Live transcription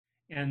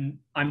And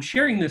I'm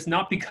sharing this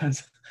not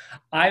because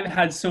I've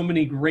had so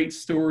many great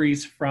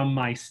stories from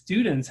my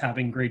students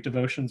having great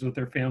devotions with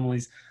their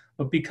families,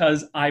 but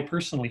because I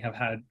personally have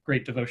had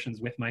great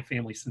devotions with my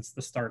family since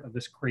the start of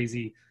this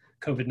crazy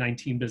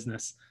COVID-19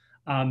 business.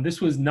 This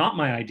was not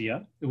my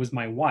idea. It was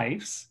my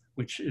wife's,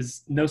 which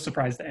is no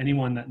surprise to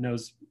anyone that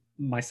knows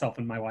myself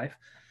and my wife.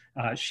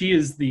 She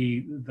is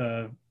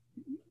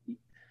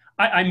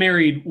I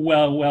married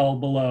well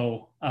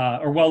below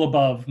or well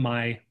above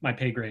my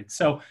pay grade.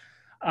 So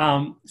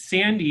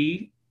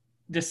Sandy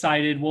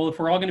decided, well, if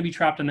we're all going to be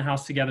trapped in the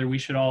house together, we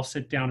should all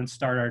sit down and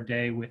start our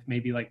day with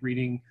maybe like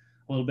reading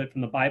a little bit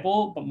from the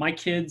Bible. But my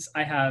kids,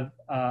 I have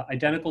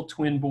identical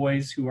twin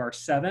boys who are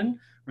 7,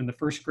 we're in the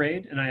 1st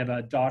grade, and I have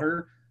a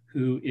daughter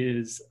who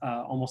is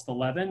almost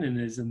 11 and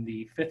is in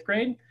the 5th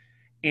grade.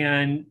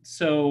 And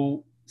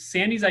so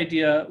Sandy's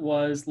idea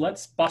was,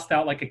 let's bust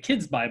out like a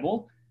kid's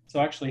Bible. So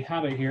I actually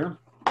have it here.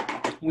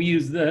 We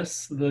use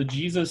this, the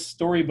Jesus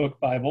Storybook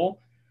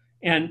Bible.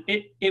 And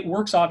it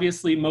works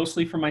obviously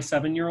mostly for my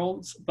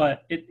 7-year-olds,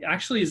 but it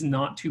actually is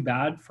not too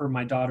bad for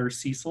my daughter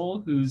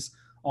Cecil, who's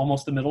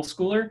almost a middle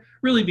schooler,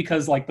 really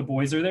because like the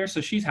boys are there.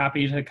 So she's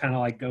happy to kind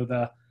of like go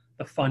the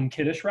fun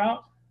kiddish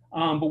route.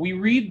 But we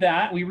read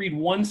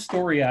one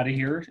story out of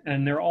here,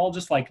 and they're all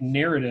just like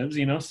narratives,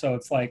 you know? So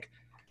it's like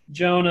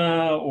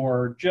Jonah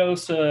or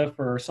Joseph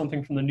or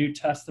something from the New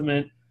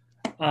Testament.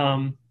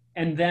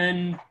 And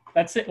then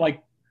that's it.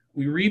 Like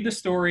we read the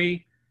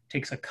story,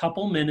 takes a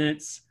couple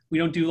minutes. We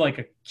don't do like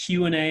a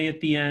Q&A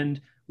at the end.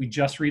 We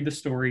just read the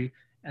story.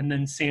 And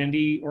then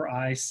Sandy or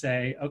I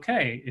say,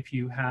 okay, if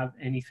you have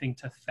anything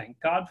to thank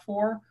God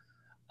for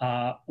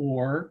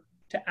or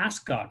to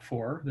ask God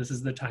for, this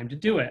is the time to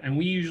do it. And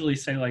we usually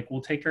say like,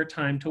 we'll take our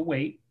time to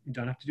wait. You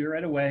don't have to do it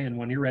right away. And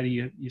when you're ready,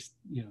 you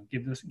know,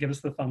 give us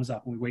the thumbs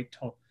up. And we wait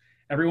till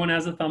everyone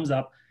has a thumbs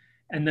up.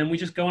 And then we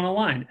just go on a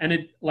line.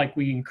 And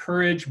we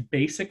encourage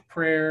basic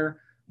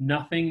prayer.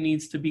 Nothing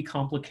needs to be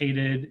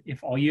complicated.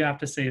 If all you have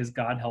to say is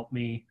God help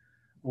me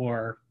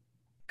or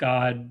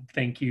God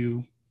thank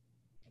you,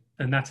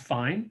 then that's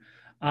fine.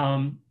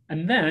 And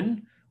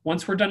then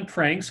once we're done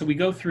praying, so we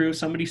go through,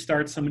 somebody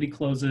starts, somebody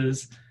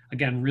closes,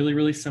 again, really,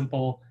 really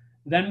simple.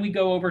 Then we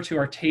go over to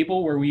our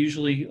table where we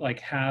usually like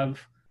have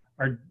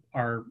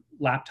our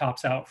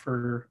laptops out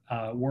for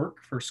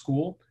work, for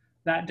school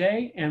that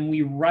day. And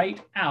we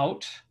write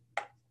out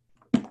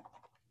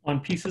on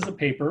pieces of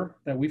paper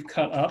that we've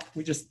cut up.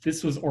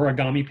 This was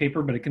origami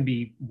paper, but it can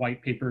be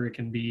white paper. It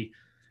can be,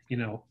 you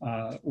know,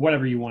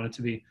 whatever you want it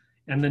to be.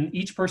 And then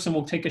each person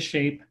will take a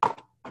shape.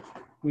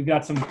 We've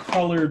got some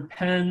colored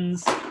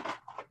pens.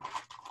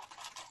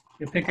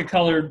 You pick a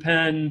colored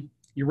pen,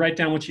 you write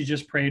down what you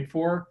just prayed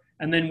for,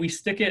 and then we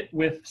stick it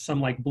with some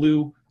like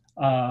blue,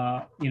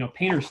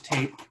 painter's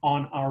tape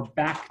on our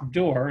back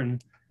door.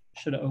 And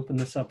should have opened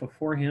this up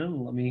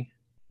beforehand. Let me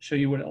show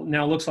you what it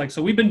now looks like.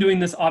 So we've been doing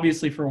this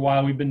obviously for a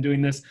while. We've been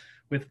doing this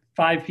with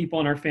 5 people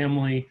in our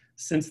family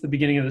since the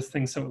beginning of this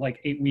thing. So like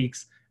 8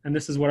 weeks. And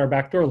this is what our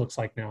back door looks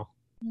like now.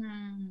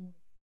 Mm.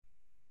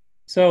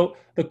 So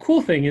the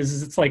cool thing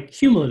is it's like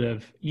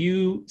cumulative.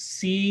 You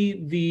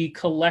see the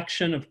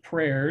collection of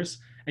prayers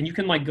and you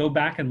can like go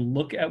back and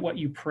look at what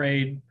you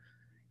prayed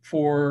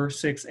 4,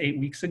 6, 8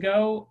 weeks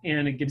ago.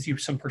 And it gives you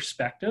some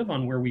perspective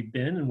on where we've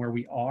been and where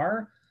we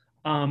are.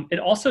 It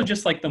also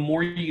just like the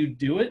more you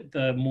do it,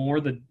 the more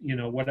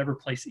whatever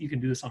place you can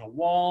do this on a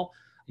wall,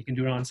 you can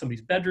do it on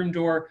somebody's bedroom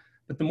door,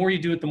 but the more you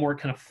do it, the more it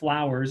kind of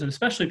flowers. And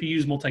especially if you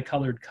use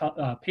multicolored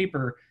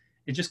paper,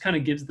 it just kind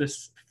of gives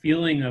this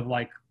feeling of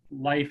like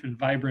life and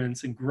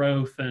vibrance and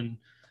growth. And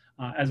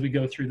as we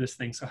go through this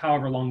thing, so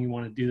however long you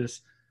want to do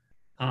this.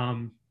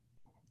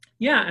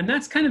 Yeah, and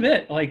that's kind of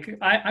it. Like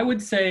I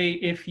would say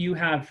if you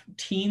have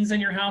teens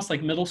in your house,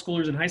 like middle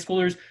schoolers and high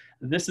schoolers,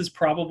 this is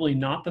probably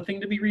not the thing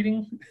to be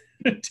reading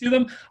to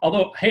them.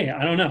 Although, hey,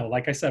 I don't know.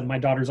 Like I said, my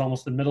daughter's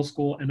almost in middle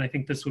school, and I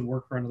think this would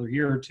work for another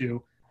year or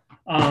two.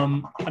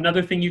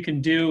 Another thing you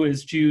can do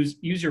is use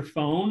your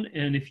phone,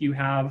 and if you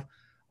have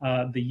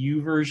the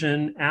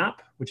YouVersion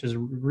app, which is a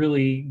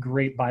really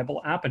great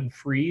Bible app and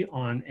free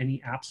on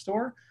any app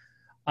store,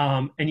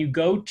 and you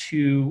go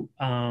to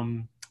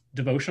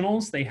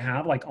devotionals, they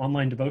have like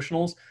online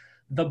devotionals.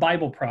 The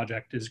Bible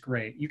Project is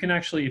great. You can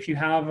actually, if you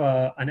have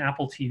an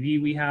Apple TV,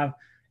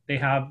 they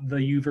have the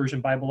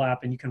YouVersion Bible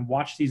app, and you can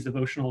watch these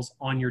devotionals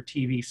on your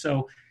TV.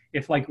 So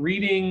if like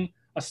reading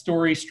a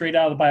story straight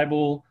out of the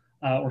Bible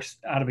or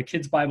out of a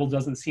kid's Bible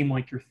doesn't seem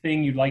like your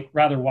thing, you'd like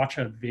rather watch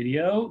a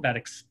video that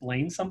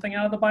explains something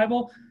out of the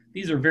Bible,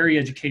 these are very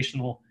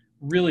educational,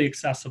 really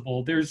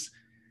accessible. There's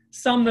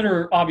some that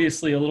are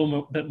obviously a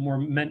little bit more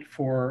meant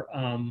for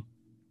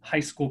high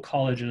school,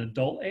 college, and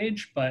adult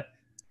age, but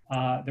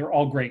they're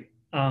all great.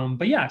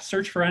 But yeah,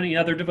 search for any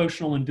other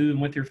devotional and do them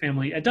with your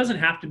family. It doesn't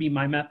have to be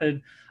my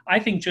method. I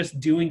think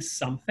just doing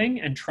something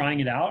and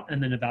trying it out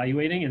and then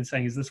evaluating and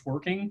saying, is this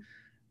working?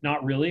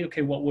 Not really.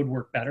 Okay, what would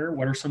work better?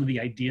 What are some of the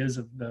ideas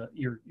of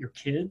your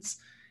kids?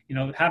 You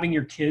know, having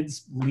your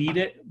kids lead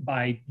it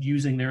by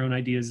using their own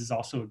ideas is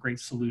also a great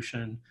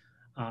solution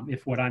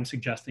if what I'm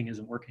suggesting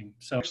isn't working.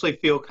 So I actually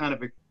feel kind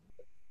of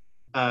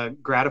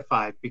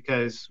gratified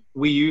because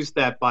we used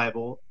that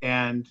Bible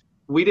and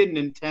we didn't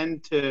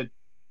intend to.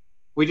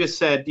 We just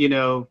said,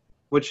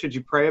 what should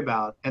you pray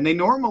about? And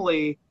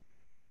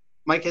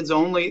my kids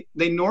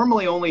they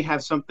normally only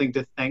have something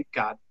to thank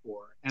God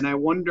for. And I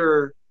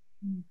wonder,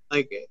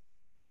 like,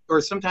 or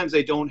sometimes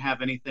they don't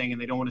have anything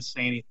and they don't want to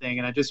say anything.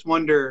 And I just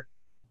wonder,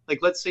 like,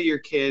 let's say your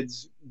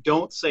kids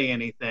don't say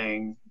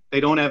anything,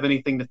 they don't have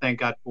anything to thank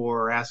God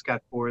for or ask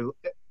God for.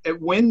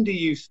 When do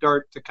you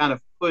start to kind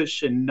of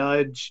push and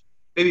nudge?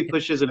 Maybe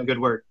push isn't a good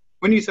word.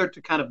 When do you start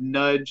to kind of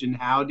nudge, and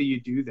how do you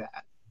do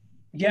that?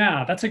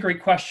 Yeah, that's a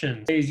great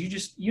question. Is you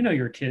just,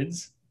 your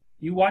kids,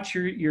 you watch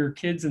your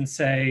kids and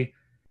say,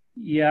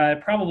 yeah,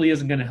 it probably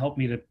isn't going to help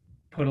me to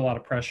put a lot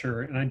of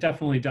pressure. And I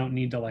definitely don't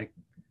need to like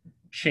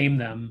shame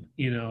them,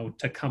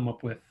 to come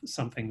up with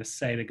something to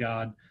say to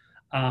God.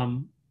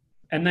 And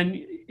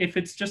then if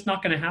it's just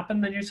not going to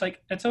happen, then you're just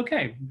like, it's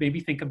okay. Maybe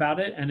think about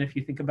it. And if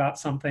you think about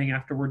something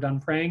after we're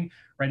done praying,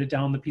 write it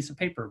down on the piece of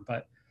paper.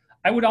 But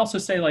I would also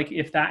say, like,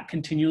 if that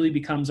continually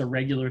becomes a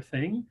regular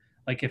thing,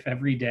 like if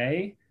every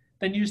day,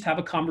 then you just have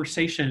a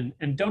conversation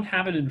and don't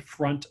have it in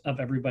front of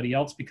everybody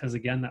else, because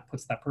again, that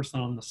puts that person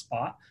on the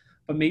spot.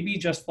 But maybe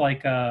just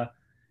like, the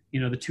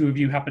two of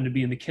you happen to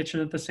be in the kitchen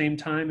at the same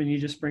time and you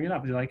just bring it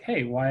up. You're like,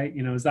 hey, why,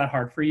 is that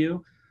hard for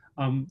you?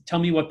 Tell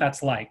me what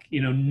that's like,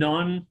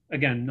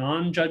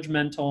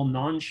 non-judgmental,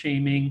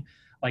 non-shaming,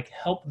 like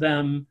help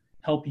them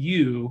help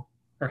you,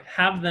 or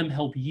have them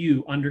help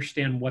you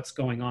understand what's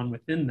going on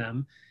within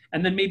them.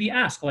 And then maybe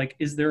ask, like,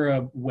 is there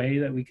a way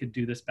that we could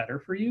do this better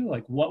for you?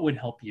 Like, what would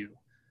help you?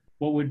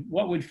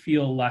 What would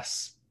feel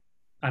less,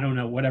 I don't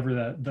know,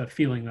 whatever the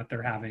feeling that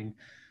they're having.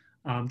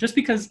 Just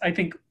because I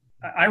think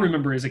I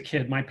remember as a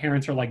kid, my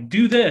parents are like,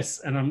 do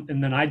this. And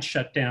then I'd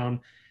shut down,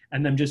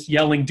 and them just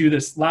yelling, do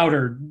this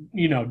louder,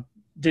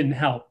 didn't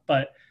help.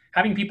 But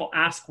having people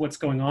ask what's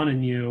going on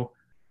in you,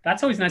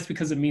 that's always nice,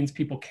 because it means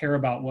people care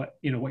about what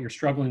you're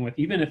struggling with,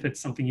 even if it's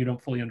something you don't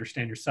fully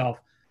understand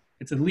yourself.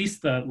 It's at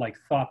least the like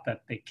thought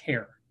that they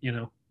care.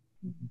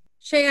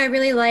 Shay, I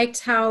really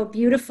liked how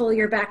beautiful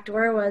your back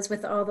door was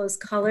with all those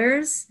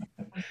colors.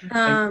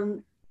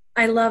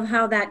 I love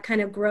how that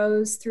kind of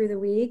grows through the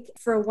week.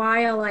 For a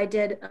while, I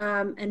did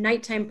a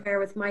nighttime prayer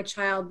with my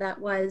child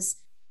that was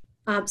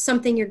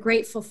something you're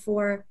grateful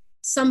for,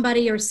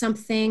 somebody or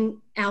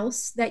something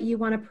else that you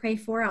want to pray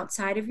for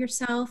outside of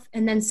yourself,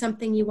 and then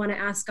something you want to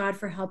ask God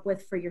for help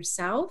with for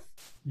yourself.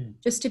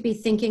 Just to be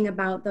thinking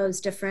about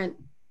those different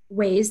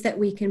ways that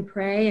we can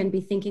pray, and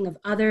be thinking of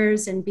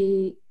others, and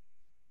be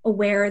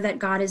aware that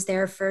God is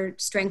there for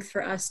strength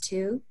for us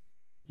too.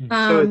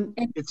 So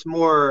it's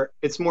more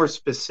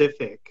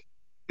specific.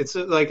 It's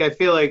like, I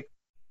feel like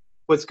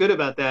what's good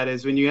about that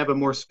is when you have a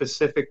more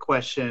specific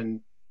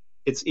question,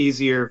 it's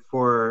easier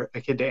for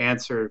a kid to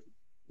answer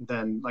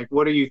than like,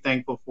 what are you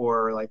thankful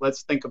for? Or like,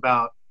 let's think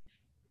about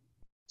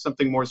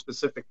something more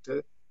specific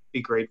to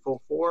be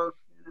grateful for.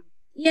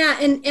 Yeah,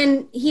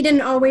 and he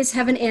didn't always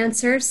have an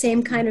answer,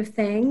 same kind of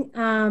thing.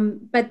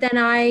 But then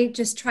I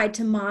just tried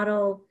to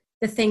model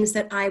the things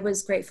that I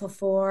was grateful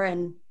for,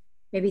 and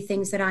maybe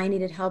things that I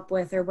needed help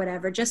with or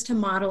whatever, just to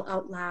model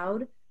out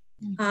loud.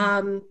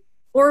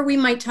 Or we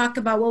might talk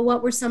about, well,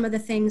 what were some of the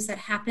things that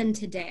happened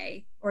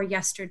today or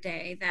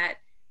yesterday that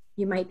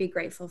you might be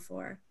grateful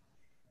for?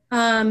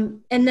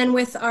 And then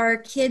with our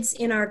kids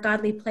in our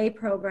Godly Play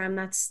program,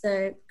 that's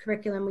the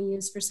curriculum we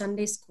use for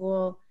Sunday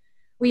school,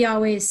 we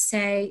always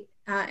say,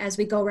 as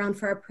we go around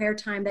for our prayer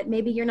time, that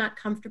maybe you're not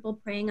comfortable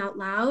praying out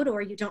loud,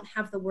 or you don't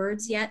have the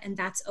words yet, and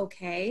that's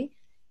okay.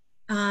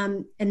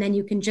 And then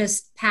you can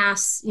just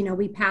pass,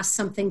 we pass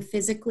something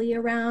physically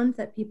around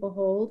that people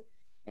hold,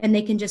 and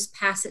they can just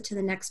pass it to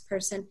the next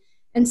person.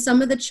 And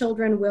some of the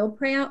children will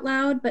pray out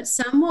loud, but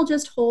some will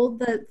just hold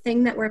the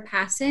thing that we're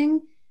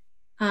passing.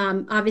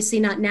 Obviously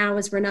not now,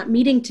 as we're not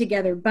meeting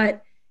together,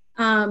 but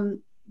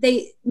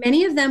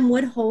many of them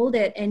would hold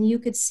it, and you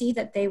could see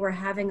that they were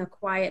having a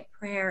quiet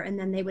prayer, and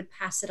then they would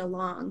pass it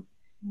along.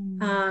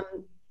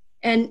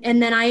 And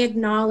then I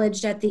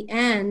acknowledged at the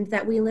end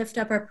that we lift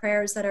up our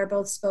prayers that are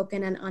both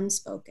spoken and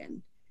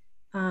unspoken,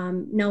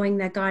 knowing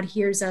that God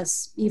hears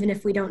us even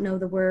if we don't know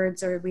the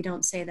words or we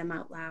don't say them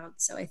out loud.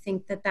 So I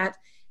think that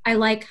I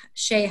like,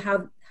 Shay,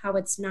 how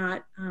it's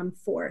not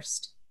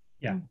forced.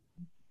 Yeah.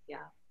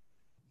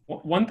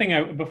 One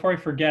thing before I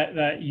forget,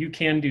 that you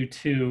can do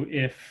too,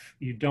 if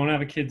you don't have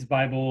a kid's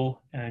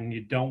Bible and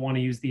you don't want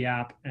to use the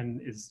app,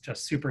 and it's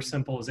just super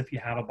simple, is if you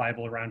have a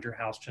Bible around your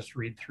house, just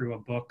read through a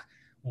book,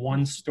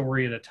 one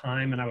story at a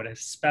time. And I would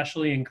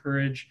especially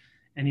encourage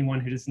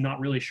anyone who is not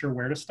really sure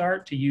where to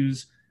start to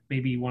use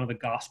maybe one of the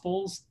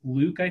Gospels.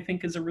 Luke, I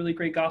think, is a really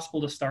great Gospel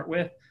to start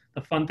with.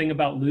 The fun thing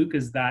about Luke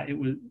is that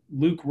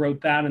Luke wrote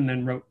that and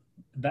then wrote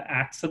the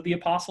Acts of the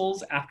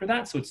Apostles after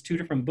that. So it's two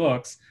different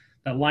books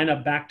that line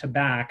up back to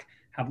back,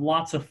 have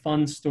lots of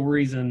fun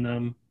stories in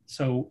them.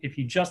 So if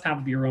you just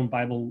have your own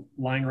Bible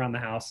lying around the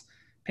house,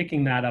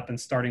 picking that up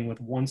and starting with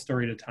one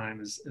story at a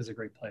time is a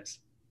great place.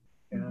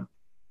 Yeah.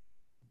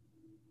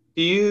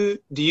 Do you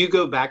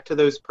go back to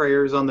those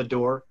prayers on the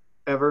door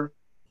ever?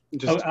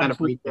 Just kind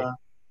of read that?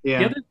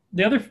 Yeah.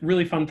 The other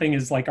really fun thing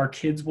is like our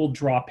kids will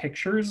draw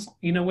pictures,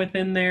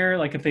 within there,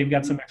 like if they've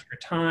got some extra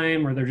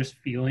time or they're just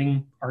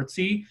feeling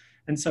artsy.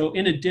 And so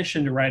in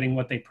addition to writing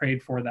what they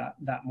prayed for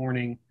that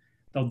morning,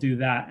 they'll do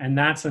that. And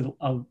that's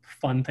a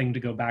fun thing to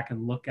go back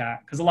and look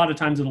at, because a lot of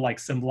times it'll like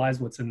symbolize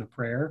what's in the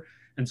prayer.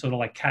 And so it'll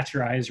like catch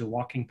your eye as you're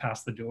walking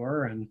past the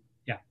door. And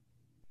yeah.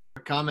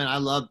 Comment. I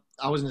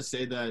was going to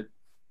say the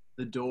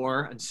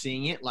door and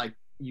seeing it, like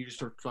you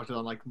just reflected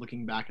on, like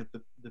looking back at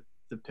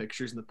the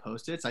pictures and the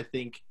Post-its. I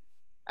think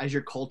as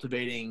you're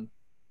cultivating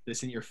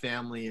this in your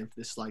family, of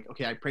this, like,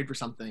 okay, I prayed for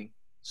something,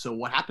 so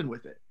what happened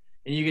with it?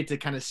 And you get to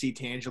kind of see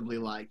tangibly,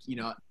 like,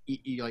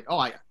 you're like,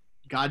 oh,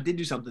 God did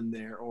do something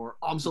there, or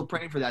oh, I'm still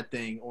praying for that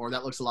thing, or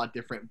that looks a lot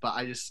different. But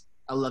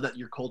I love that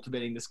you're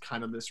cultivating this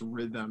kind of this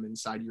rhythm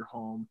inside your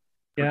home.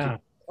 Yeah.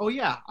 Oh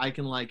yeah, I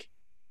can, like,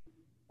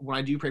 when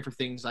I do pray for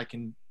things, I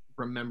can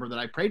remember that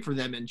I prayed for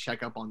them and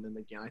check up on them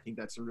again. I think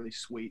that's really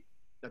sweet.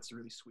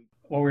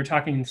 While we're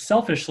talking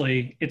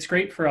selfishly, it's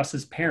great for us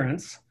as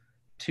parents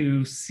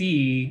to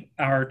see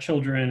our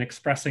children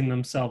expressing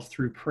themselves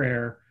through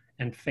prayer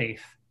and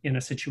faith in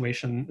a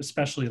situation,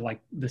 especially like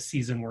the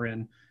season we're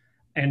in.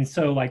 And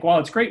so, like, while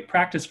it's great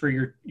practice for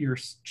your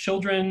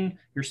children,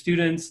 your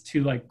students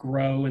to like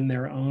grow in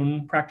their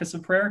own practice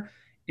of prayer,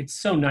 it's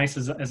so nice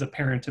as a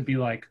parent to be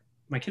like,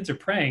 my kids are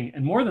praying.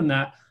 And more than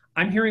that,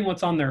 I'm hearing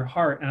what's on their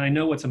heart and I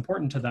know what's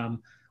important to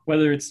them,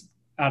 whether it's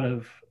out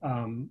of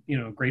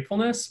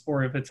gratefulness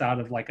or if it's out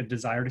of like a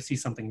desire to see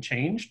something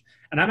changed.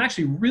 And I'm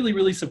actually really,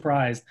 really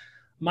surprised.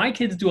 My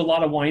kids do a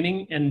lot of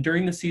whining, and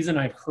during the season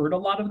I've heard a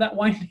lot of that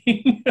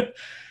whining.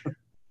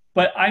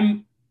 But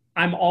I'm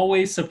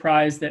always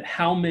surprised at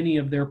how many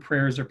of their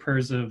prayers are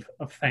prayers of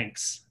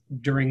thanks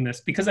during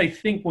this, because I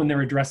think when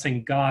they're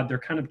addressing God, they're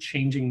kind of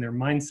changing their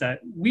mindset.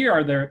 We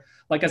are there,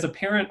 like as a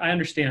parent, I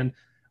understand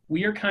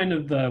we are kind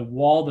of the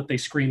wall that they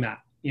scream at.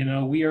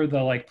 We are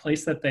the like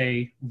place that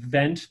they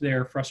vent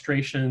their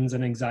frustrations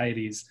and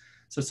anxieties.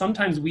 So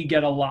sometimes we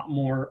get a lot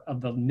more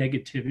of the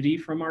negativity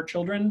from our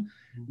children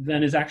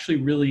than is actually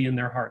really in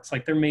their hearts.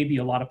 Like there may be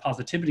a lot of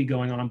positivity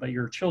going on, but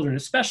your children,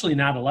 especially in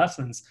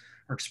adolescence,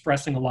 are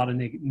expressing a lot of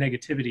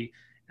negativity.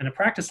 And a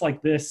practice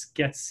like this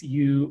gets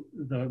you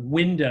the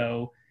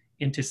window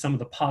into some of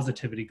the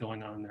positivity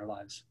going on in their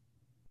lives.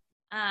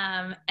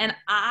 And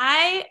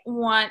I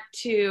want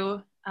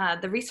to,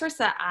 the resource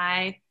that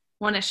I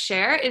want to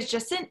share is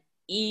just an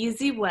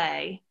easy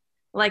way.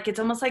 Like it's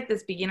almost like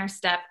this beginner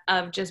step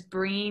of just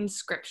bringing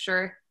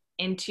scripture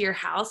into your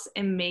house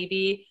in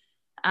maybe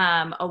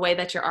a way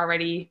that you're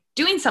already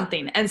doing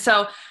something. And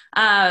so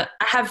I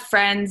have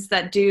friends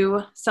that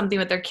do something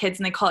with their kids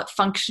and they call it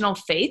functional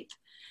faith.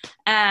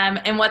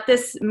 And what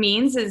this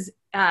means is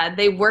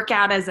they work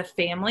out as a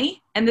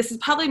family. And this is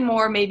probably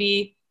more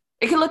maybe,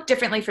 it can look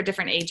differently for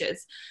different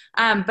ages.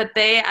 But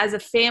they, as a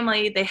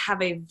family, they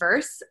have a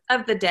verse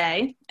of the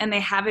day and they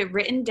have it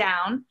written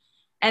down.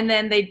 And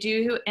then they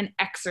do an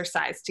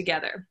exercise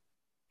together.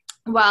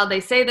 While they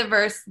say the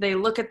verse, they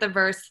look at the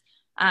verse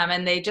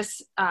and they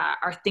just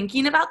are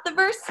thinking about the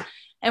verse.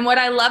 And what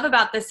I love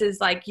about this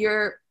is like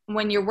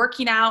when you're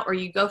working out or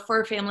you go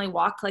for a family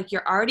walk, like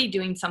you're already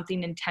doing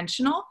something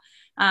intentional,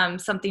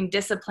 something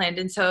disciplined.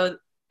 And so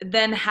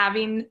then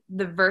having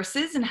the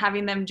verses and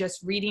having them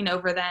just reading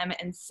over them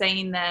and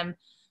saying them,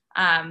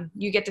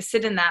 you get to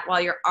sit in that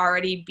while you're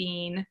already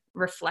being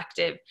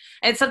reflective.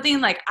 And it's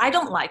something like, I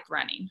don't like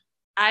running.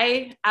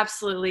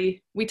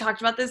 We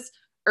talked about this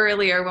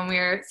earlier when we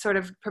were sort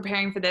of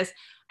preparing for this.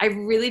 I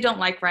really don't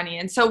like running.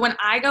 And so when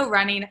I go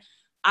running,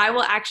 I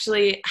will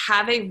actually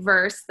have a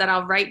verse that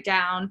I'll write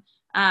down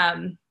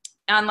on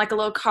like a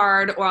little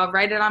card, or I'll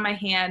write it on my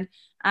hand.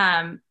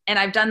 And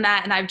I've done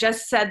that. And I've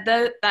just said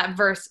that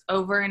verse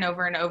over and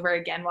over and over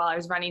again while I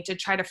was running to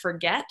try to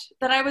forget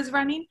that I was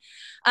running.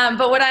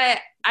 But what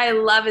I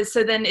love is,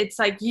 so then it's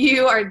like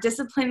you are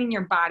disciplining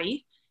your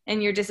body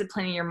and you're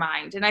disciplining your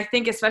mind. And I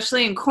think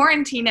especially in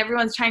quarantine,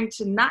 everyone's trying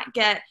to not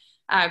get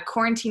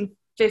quarantine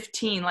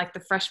 15, like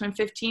the freshman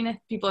 15.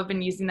 People have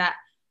been using that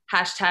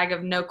hashtag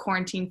of no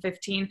quarantine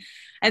 15.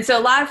 And so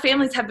a lot of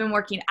families have been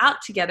working out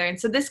together. And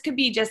so this could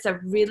be just a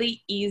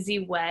really easy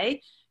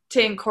way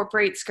to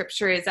incorporate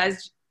scripture, is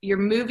as you're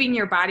moving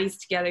your bodies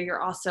together,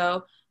 you're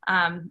also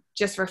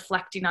just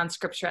reflecting on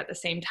scripture at the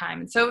same time.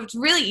 And so it's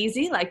really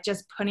easy, like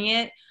just putting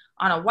it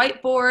on a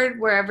whiteboard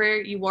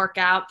wherever you work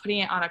out, putting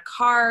it on a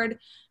card,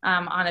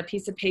 on a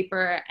piece of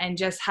paper, and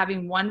just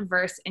having one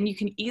verse. And you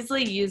can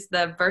easily use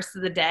the verse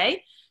of the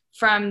day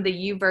from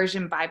the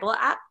YouVersion Bible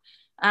app.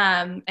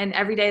 And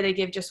every day they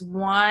give just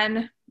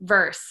one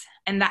verse,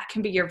 and that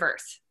can be your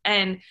verse.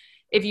 And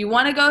if you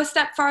want to go a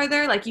step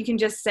farther, like you can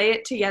just say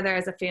it together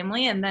as a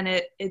family, and then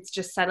it's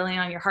just settling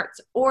on your hearts.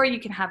 Or you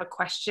can have a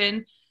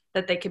question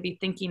that they could be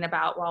thinking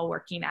about while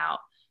working out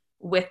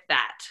with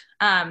that.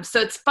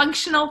 So it's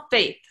functional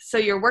faith. So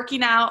you're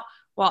working out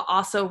while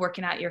also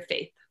working out your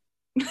faith.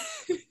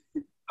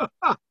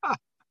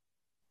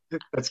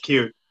 That's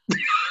cute.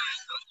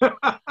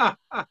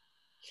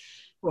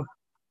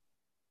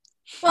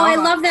 Well, I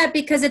love that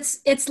because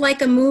it's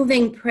like a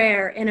moving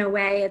prayer in a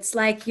way. It's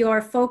like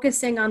you're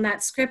focusing on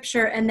that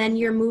scripture and then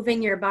you're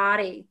moving your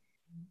body.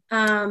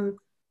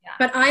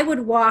 But I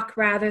would walk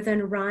rather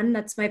than run.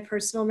 That's my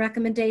personal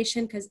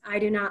recommendation because I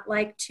do not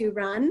like to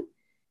run.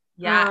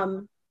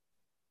 Yeah.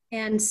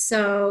 And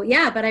so,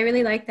 but I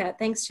really like that.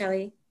 Thanks,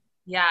 Shelley.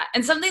 Yeah.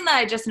 And something that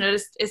I just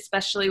noticed,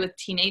 especially with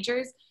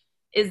teenagers,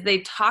 is they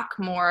talk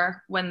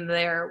more when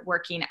they're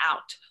working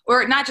out,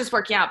 or not just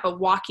working out, but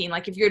walking.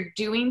 Like if you're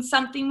doing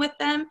something with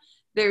them,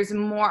 there's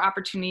more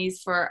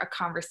opportunities for a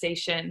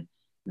conversation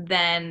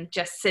than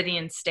just sitting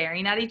and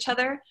staring at each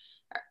other.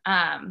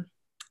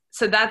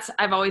 So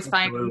I've always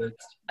find most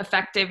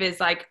effective is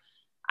like,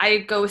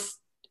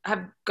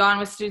 have gone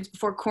with students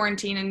before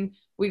quarantine and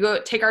we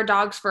go take our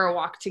dogs for a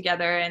walk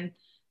together and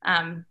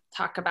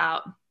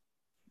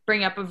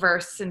bring up a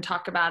verse and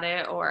talk about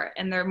it,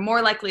 and they're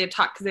more likely to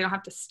talk because they don't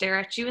have to stare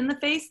at you in the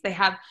face. They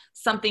have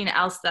something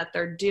else that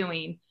they're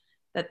doing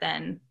that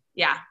then,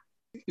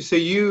 So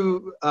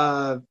you,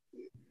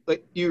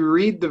 like you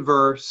read the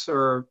verse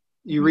or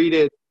you read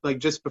it like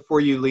just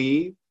before you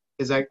leave.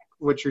 Is that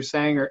what you're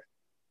saying? Or,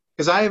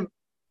 because I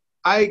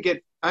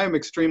am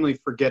extremely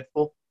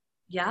forgetful.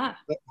 Yeah.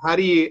 How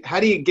do you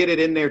get it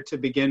in there to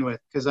begin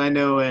with? Because I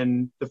know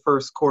in the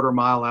first quarter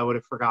mile, I would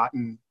have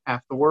forgotten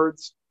half the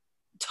words.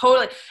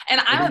 Totally.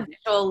 And I'm a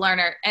visual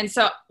learner. And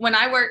so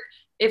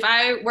if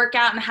I work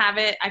out and have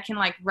it, I can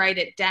like write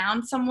it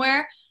down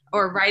somewhere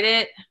or write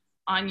it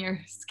on your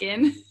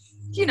skin,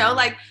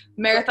 like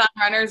marathon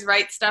runners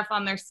write stuff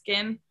on their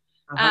skin.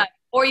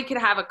 Or you could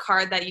have a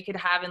card that you could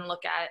have and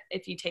look at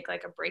if you take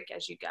like a break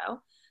as you go.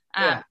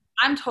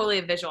 I'm totally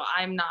a visual.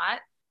 I'm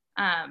not.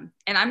 And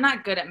I'm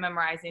not good at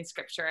memorizing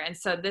scripture. And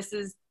so this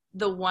is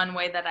the one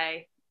way that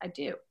I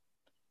do.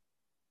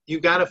 You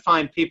got to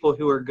find people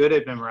who are good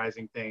at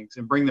memorizing things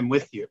and bring them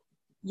with you.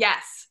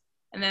 Yes.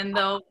 And then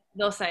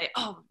they'll say,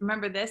 oh,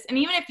 remember this? And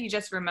even if you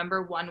just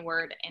remember one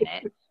word in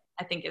it,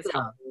 I think is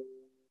helpful.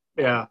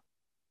 Yeah.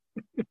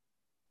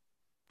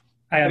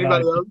 I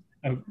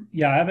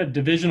have a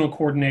divisional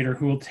coordinator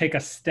who will take a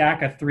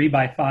stack of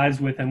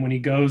 3x5s with him when he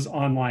goes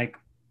on like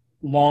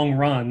long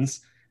runs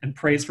and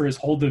prays for his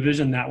whole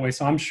division that way.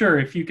 So I'm sure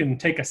if you can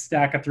take a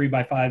stack of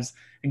 3x5s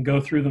and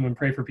go through them and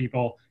pray for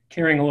people,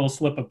 carrying a little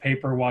slip of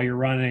paper while you're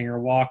running or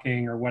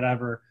walking or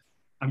whatever,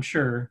 I'm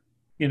sure,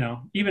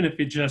 even if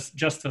it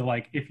just to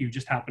like, if you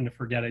just happen to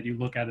forget it, you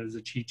look at it as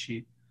a cheat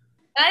sheet.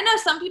 And I know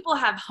some people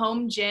have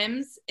home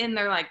gyms in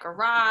their like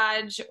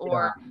garage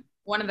or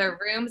one of their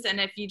rooms.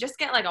 And if you just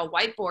get like a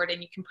whiteboard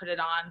and you can put it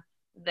on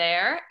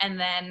there, and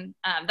then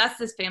that's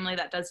this family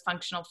that does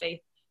functional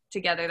faith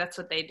together. That's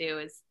what they do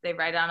is they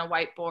write it on a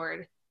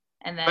whiteboard.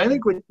 And then I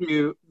think with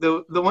you,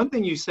 the one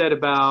thing you said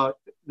about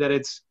that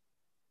it's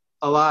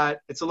a lot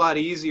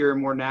easier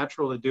and more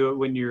natural to do it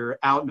when you're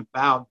out and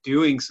about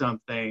doing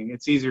something.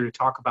 It's easier to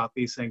talk about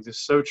these things. It's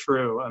so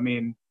true. I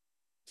mean,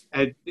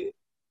 it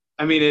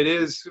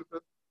is,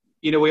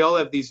 we all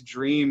have these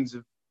dreams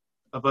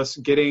of us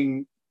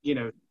getting,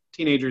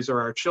 teenagers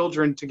or our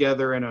children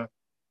together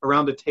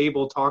around a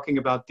table talking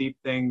about deep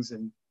things.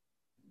 And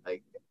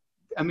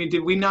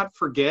did we not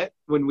forget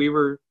when we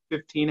were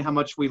 15 how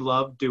much we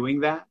loved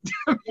doing that?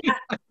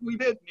 We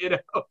did,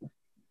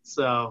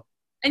 so.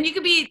 And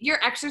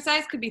your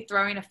exercise could be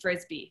throwing a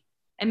Frisbee,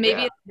 and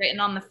maybe it's written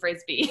on the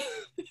Frisbee.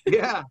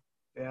 Yeah.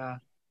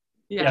 That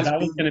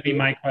was going to be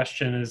my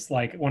question is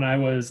like, when I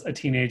was a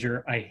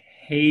teenager, I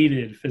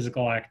hated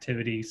physical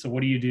activity. So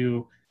what do you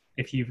do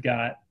if you've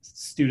got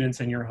students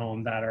in your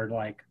home that are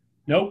like,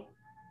 nope.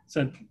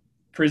 So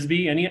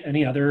Frisbee,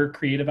 any other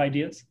creative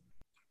ideas?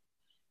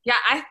 Yeah,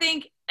 I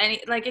think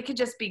it could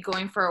just be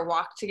going for a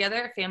walk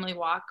together, a family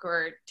walk,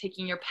 or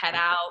taking your pet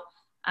out,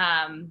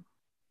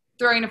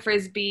 throwing a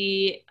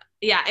Frisbee.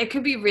 Yeah, it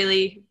could be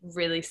really,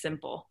 really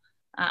simple.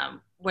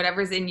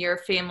 Whatever's in your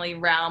family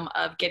realm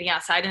of getting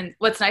outside. And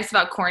what's nice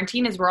about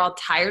quarantine is we're all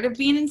tired of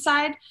being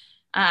inside.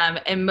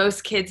 And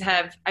most kids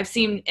I've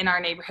seen in our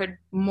neighborhood,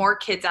 more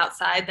kids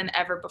outside than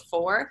ever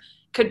before.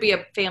 Could be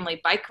a family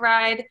bike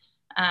ride.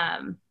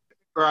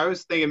 Or I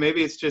was thinking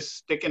maybe it's just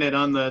sticking it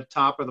on the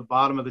top or the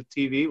bottom of the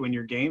TV when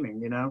you're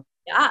gaming,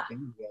 Yeah.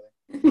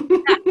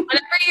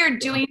 Whatever you're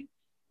doing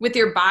with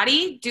your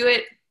body, do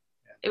it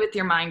with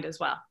your mind as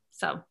well.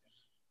 So,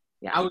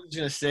 yeah. I was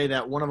going to say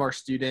that one of our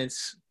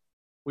students,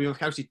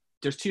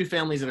 there's two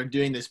families that are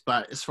doing this,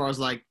 but as far as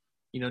like,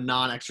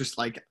 non-exercise,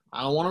 like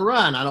I don't want to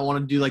run, I don't want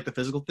to do like the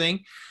physical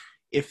thing.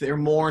 If they're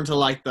more into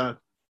like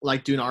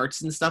doing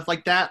arts and stuff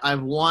like that, I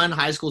have one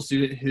high school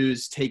student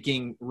who's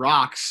taking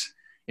rocks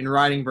and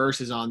writing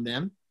verses on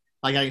them,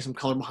 like adding some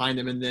color behind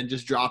them, and then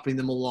just dropping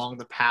them along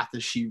the path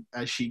as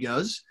she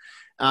goes.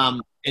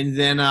 And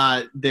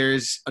then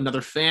there's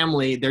another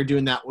family, they're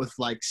doing that with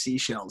like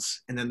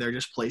seashells, and then they're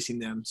just placing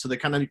them. So they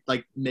kind of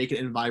like make it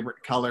in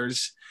vibrant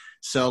colors.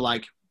 So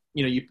like,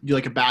 you do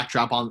like a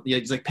backdrop on,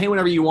 it's like paint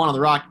whatever you want on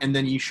the rock, and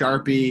then you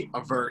Sharpie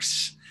a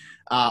verse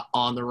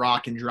on the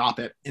rock and drop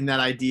it. And that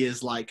idea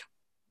is like,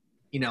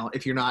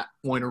 if you're not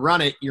wanting to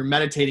run it, you're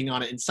meditating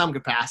on it in some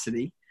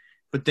capacity.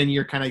 but then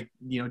you're kind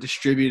of,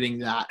 distributing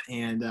that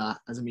and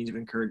as a means of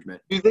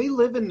encouragement. Do they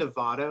live in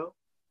Novato?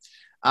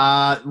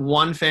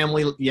 One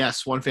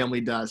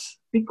family does.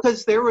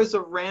 Because there was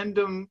a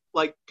random,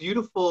 like,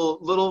 beautiful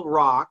little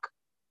rock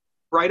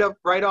right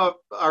off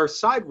our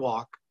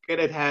sidewalk, and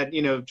it had,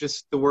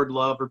 just the word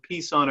love or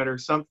peace on it or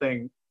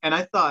something. And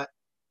I thought,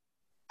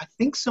 I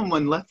think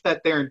someone left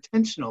that there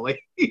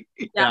intentionally.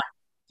 Yeah.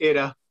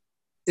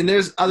 And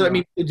there's other,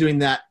 doing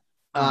that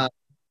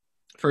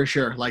for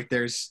sure. Like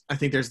I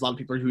think there's a lot of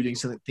people who are doing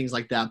things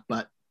like that,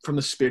 but from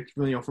the spirit,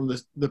 from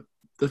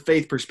the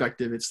faith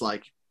perspective, it's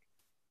like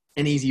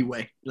an easy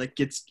way,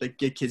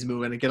 get kids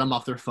moving and get them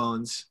off their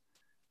phones,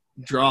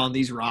 draw on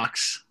these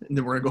rocks, and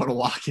then we're gonna go on a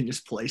walk and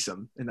just place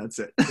them, and that's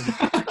it.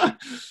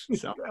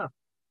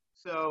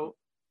 So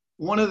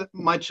one of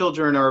my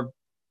children are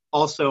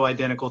also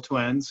identical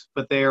twins,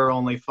 but they are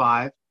only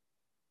 5.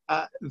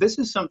 This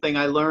is something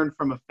I learned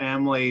from a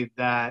family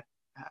that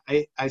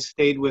I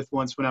stayed with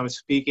once when I was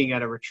speaking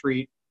at a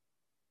retreat.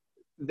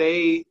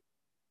 They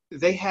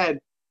had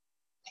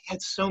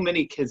so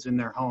many kids in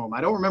their home.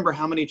 I don't remember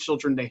how many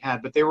children they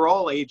had, but they were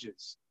all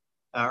ages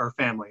or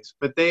families.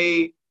 But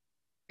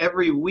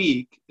every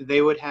week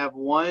they would have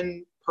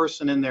one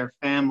person in their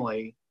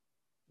family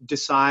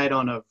decide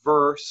on a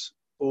verse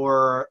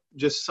or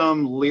just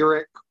some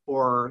lyric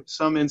or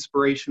some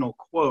inspirational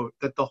quote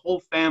that the whole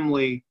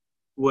family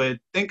would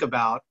think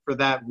about for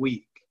that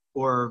week.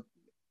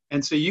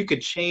 And so you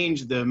could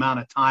change the amount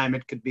of time.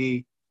 It could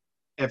be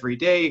every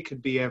day, it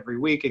could be every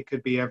week, it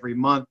could be every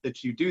month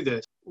that you do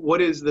this.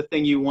 What is the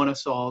thing you want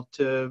us all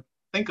to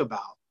think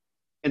about?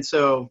 And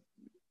so,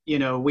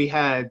 we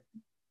had,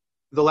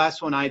 the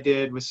last one I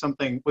did was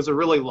a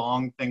really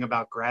long thing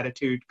about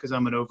gratitude because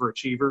I'm an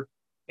overachiever.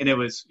 And it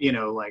was,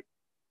 like,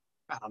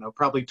 I don't know,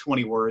 probably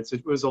 20 words.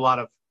 It was a lot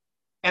of,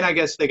 and I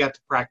guess they got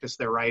to practice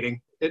their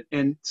writing.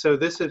 And so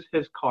this is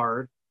his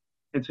card.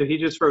 And so he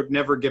just wrote,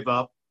 never give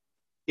up.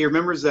 He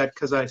remembers that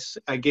because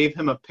I gave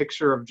him a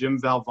picture of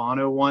Jim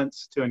Valvano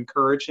once to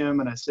encourage him.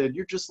 And I said,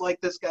 you're just like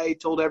this guy. He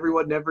told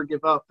everyone never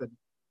give up. And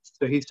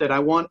so he said, I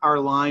want our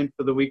line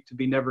for the week to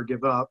be never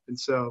give up. And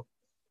so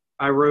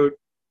I wrote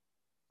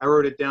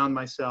it down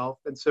myself.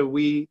 And so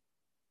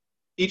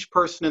each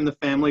person in the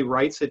family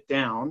writes it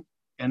down.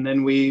 And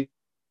then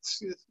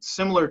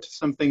similar to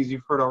some things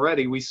you've heard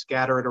already, we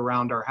scatter it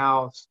around our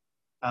house,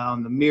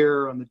 on the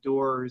mirror, on the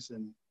doors,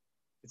 and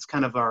it's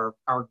kind of our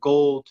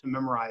goal to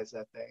memorize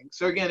that thing.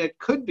 So again, it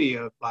could be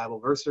a Bible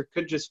verse, or it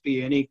could just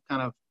be any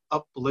kind of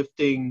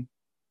uplifting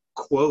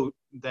quote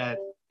that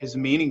is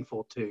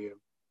meaningful to you.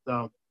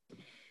 So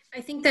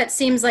I think that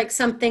seems like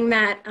something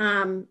that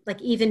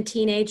like even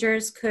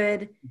teenagers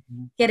could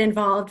get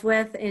involved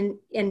with,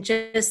 and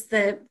just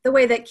the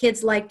way that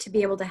kids like to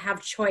be able to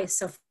have choice.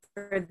 So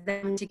for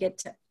them to get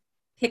to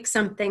pick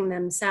something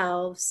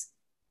themselves,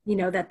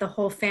 that the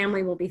whole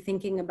family will be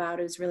thinking about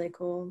is really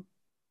cool.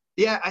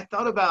 Yeah, I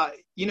thought about,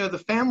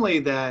 the family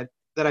that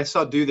I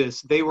saw do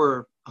this, they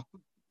were a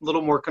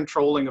little more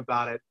controlling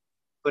about it,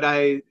 but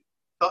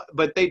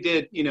they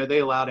did, they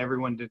allowed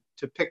everyone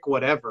to pick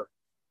whatever.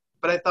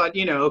 But I thought,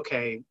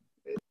 okay,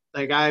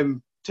 like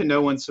I'm, to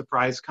no one's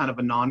surprise, kind of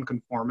a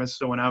nonconformist.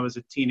 So when I was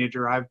a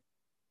teenager, I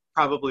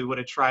probably would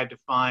have tried to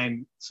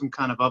find some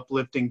kind of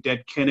uplifting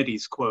Dead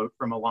Kennedys quote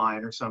from a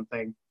line or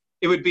something.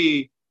 It would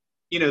be,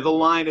 the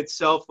line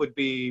itself would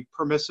be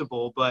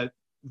permissible, but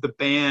the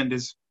band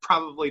is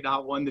probably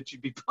not one that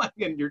you'd be playing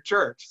in your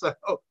church. So,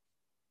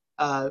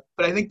 but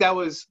I think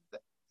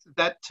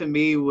that to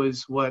me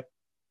was what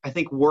I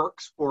think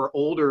works for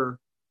older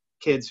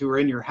kids who are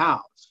in your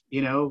house.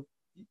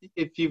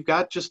 If you've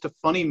got just a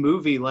funny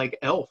movie like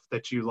Elf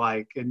that you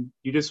like, and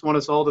you just want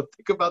us all to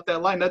think about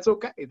that line, that's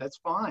okay. That's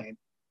fine.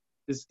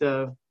 Just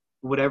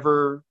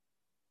whatever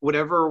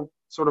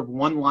sort of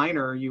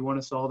one-liner you want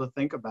us all to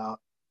think about,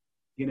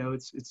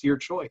 it's your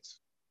choice.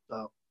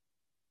 So.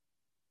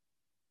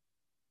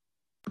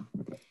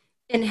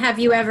 And have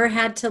you ever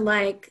had to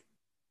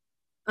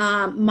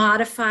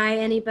modify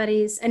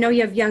anybody's? I know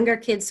you have younger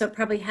kids, so it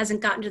probably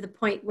hasn't gotten to the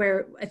point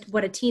where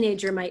what a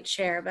teenager might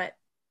share, but.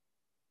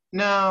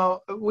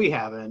 No, we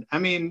haven't. I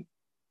mean,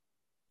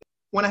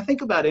 when I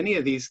think about any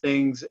of these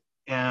things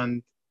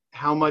and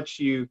how much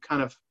you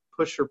kind of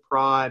push or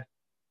prod,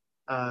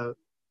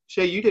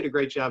 Shay, you did a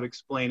great job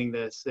explaining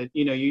this, that,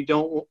 you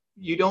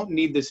don't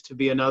need this to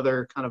be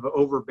another kind of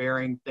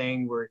overbearing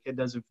thing where a kid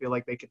doesn't feel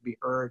like they could be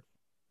heard.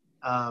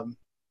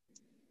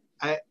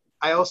 I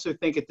also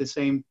think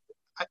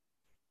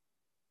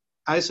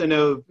I also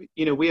know,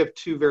 we have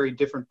 2 very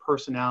different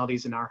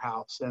personalities in our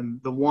house,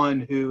 and the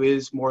one who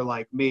is more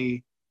like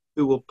me,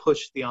 who will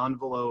push the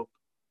envelope.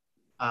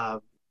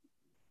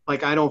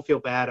 Like, I don't feel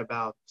bad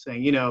about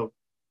saying,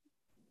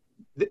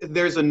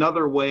 there's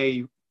another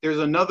way, there's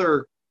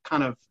another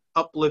kind of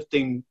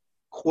uplifting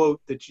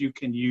quote that you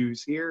can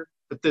use here,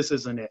 but this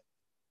isn't it.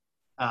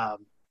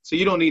 So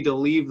you don't need to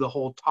leave the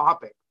whole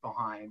topic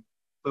behind,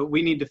 but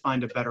we need to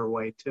find a better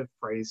way to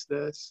phrase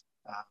this,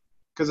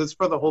 because it's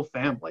for the whole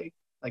family.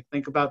 Like,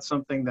 think about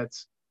something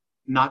that's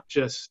not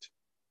just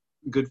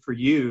good for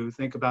you.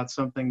 Think about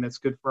something that's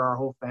good for our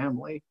whole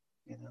family,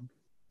 you know.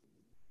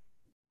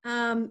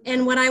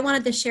 And what I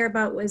wanted to share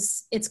about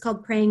was, it's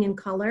called Praying in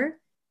Color.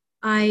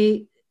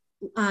 I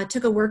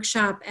took a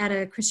workshop at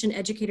a Christian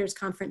Educators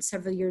Conference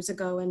several years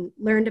ago and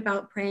learned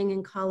about praying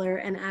in color,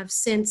 and I've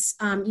since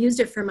used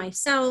it for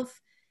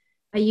myself.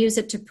 I use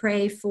it to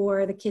pray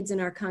for the kids in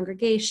our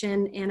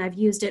congregation, and I've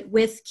used it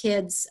with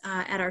kids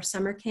at our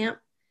summer camp.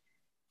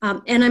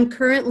 And I'm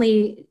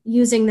currently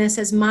using this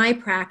as my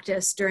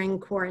practice during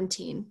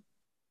quarantine.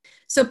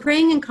 So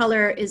Praying in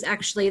Color is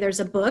actually, there's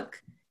a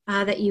book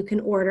that you can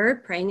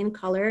order, Praying in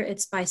Color.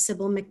 It's by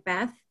Sybil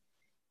Macbeth.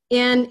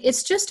 And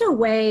it's just a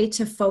way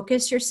to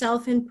focus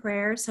yourself in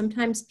prayer.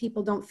 Sometimes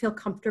people don't feel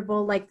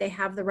comfortable, like they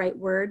have the right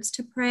words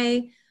to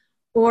pray,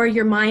 or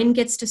your mind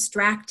gets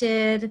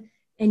distracted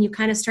and you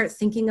kind of start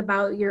thinking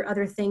about your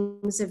other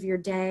things of your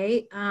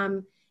day.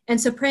 And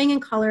so Praying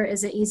in Color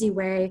is an easy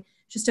way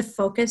just to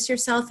focus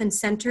yourself and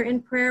center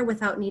in prayer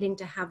without needing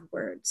to have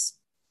words.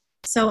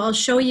 So I'll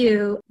show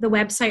you the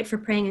website for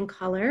Praying in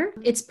Color.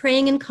 It's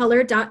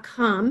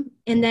prayingincolor.com.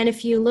 And then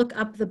if you look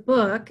up the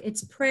book,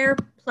 it's Prayer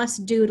Plus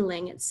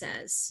Doodling, it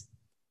says.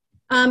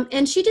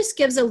 And she just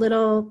gives a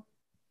little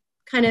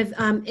kind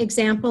of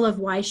example of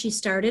why she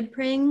started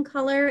Praying in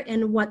Color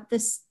and what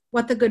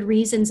the good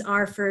reasons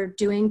are for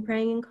doing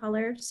Praying in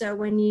Color. So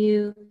when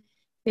you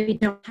maybe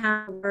don't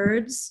have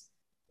words,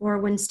 or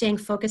when staying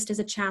focused is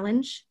a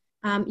challenge,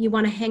 you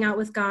want to hang out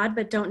with God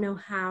but don't know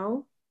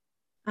how.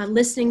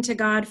 Listening to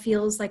God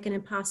feels like an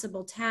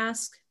impossible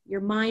task.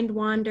 Your mind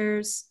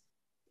wanders.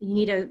 You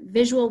need a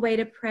visual way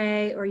to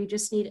pray, or you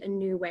just need a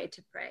new way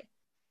to pray.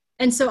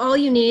 And so all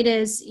you need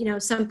is,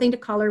 something to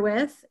color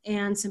with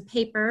and some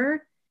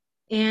paper,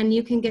 and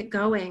you can get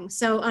going.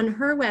 So on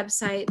her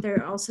website,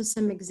 there are also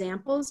some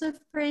examples of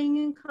praying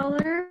in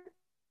color.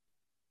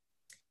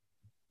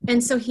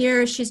 And so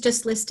here she's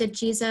just listed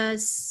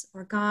Jesus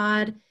or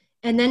God,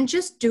 and then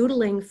just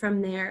doodling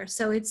from there.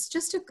 So it's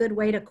just a good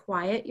way to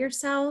quiet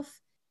yourself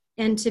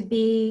and to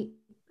be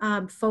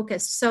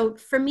focused. So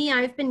for me,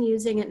 I've been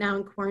using it now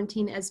in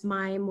quarantine as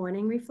my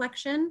morning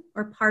reflection,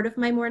 or part of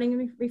my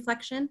morning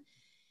reflection.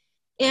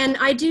 And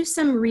I do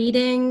some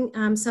reading,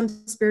 some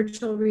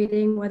spiritual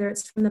reading, whether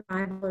it's from the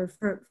Bible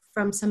or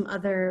from some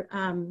other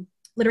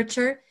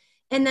literature.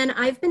 And then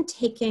I've been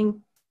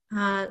taking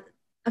a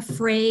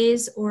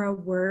phrase or a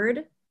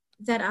word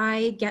that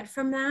I get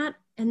from that,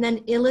 and then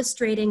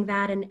illustrating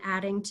that and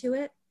adding to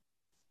it.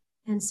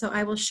 And so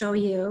I will show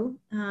you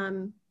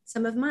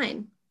some of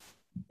mine.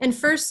 And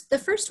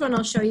the first one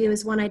I'll show you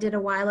is one I did a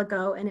while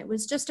ago, and it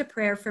was just a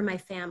prayer for my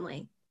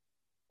family.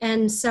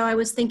 And so I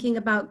was thinking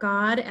about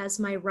God as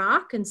my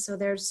rock, and so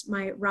there's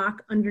my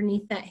rock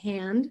underneath that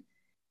hand.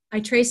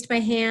 I traced my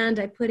hand,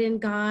 I put in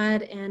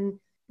God, and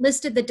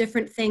listed the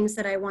different things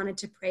that I wanted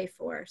to pray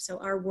for. So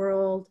our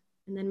world,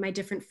 and then my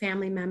different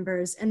family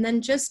members, and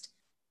then just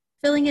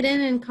filling it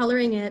in and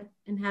coloring it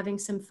and having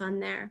some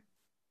fun there.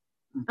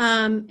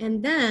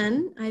 And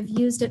then I've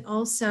used it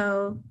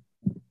also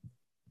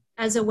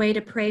as a way to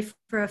pray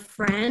for a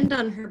friend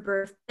on her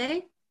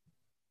birthday.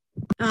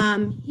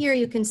 Here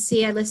you can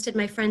see I listed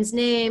my friend's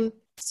name,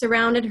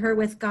 surrounded her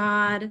with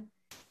God,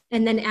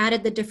 and then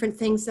added the different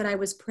things that I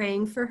was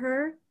praying for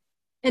her.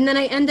 And then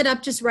I ended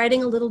up just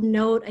writing a little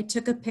note. I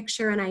took a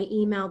picture and I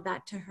emailed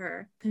that to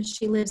her because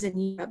she lives in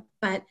Europe.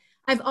 But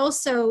I've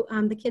also,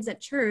 the kids at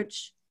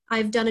church,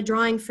 I've done a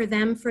drawing for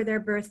them for their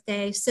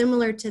birthday,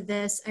 similar to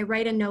this. I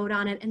write a note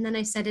on it and then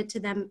I send it to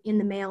them in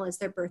the mail as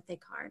their birthday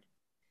card.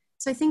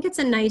 So I think it's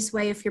a nice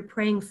way, if you're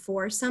praying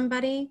for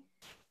somebody,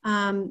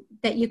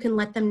 that you can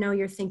let them know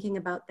you're thinking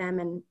about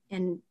them,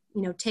 and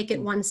take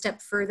it one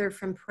step further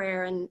from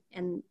prayer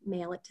and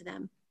mail it to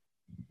them.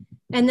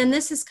 And then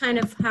this is kind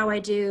of how I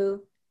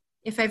do,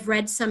 if I've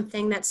read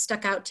something that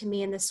stuck out to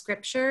me in the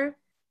scripture,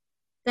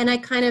 then I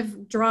kind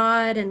of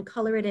draw it and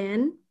color it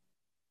in.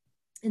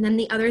 And then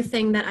the other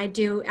thing that I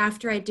do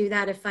after I do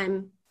that, if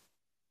I'm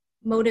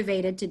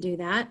motivated to do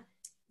that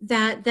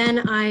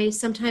then I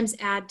sometimes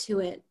add to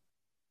it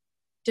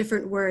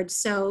different words.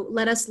 So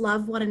let us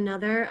love one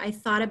another. I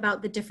thought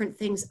about the different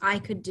things I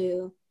could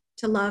do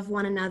to love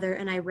one another,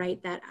 and I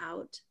write that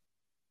out.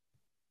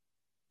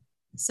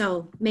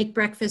 So make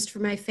breakfast for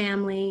my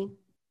family,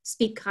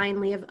 speak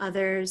kindly of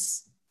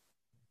others,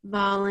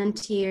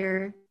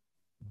 volunteer,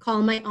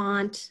 call my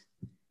aunt.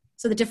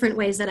 So the different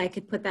ways that I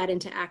could put that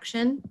into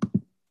action.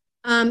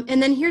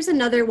 And then here's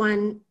another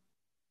one.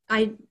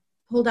 I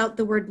pulled out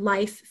the word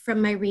life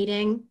from my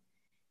reading,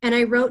 and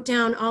I wrote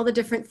down all the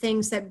different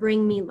things that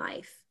bring me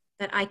life,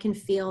 that I can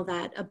feel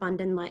that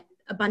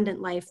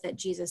abundant life that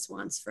Jesus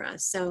wants for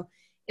us. So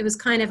it was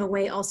kind of a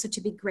way also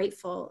to be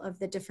grateful of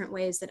the different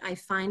ways that I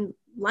find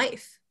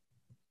life.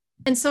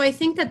 And so I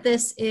think that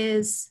this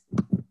is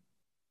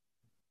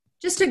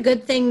just a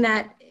good thing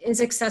that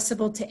is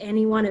accessible to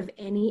anyone of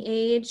any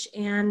age.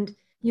 And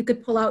you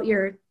could pull out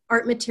your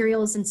art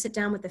materials and sit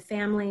down with the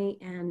family,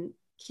 and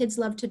kids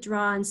love to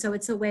draw. And so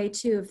it's a way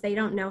too, if they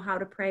don't know how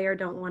to pray or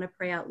don't want to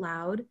pray out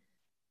loud,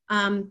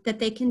 that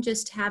they can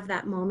just have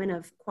that moment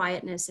of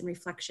quietness and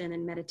reflection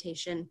and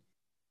meditation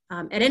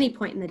at any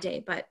point in the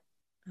day. But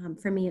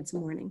for me, it's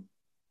morning.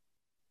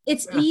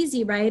 It's Yeah.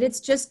 easy, right? It's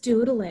just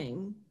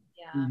doodling.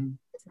 Yeah.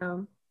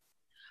 So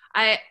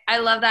I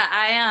love that.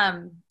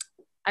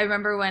 I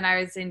remember when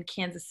I was in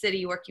Kansas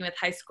City working with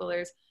high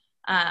schoolers,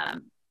 I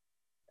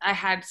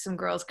had some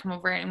girls come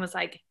over and was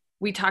like,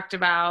 we talked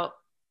about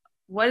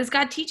what is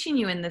God teaching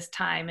you in this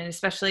time? And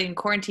especially in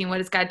quarantine, what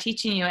is God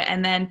teaching you?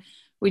 And then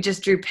we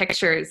just drew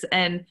pictures.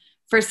 And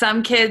for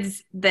some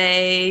kids,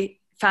 they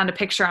found a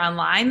picture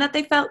online that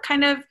they felt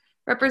kind of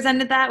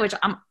represented that, which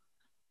I'm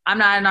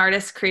not an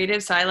artist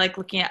creative, so I like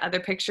looking at other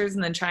pictures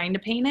and then trying to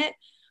paint it.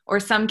 Or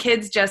some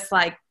kids just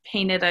like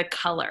painted a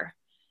color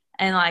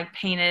and like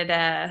painted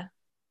a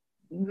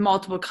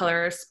multiple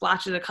colors,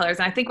 splotches of colors.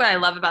 And I think what I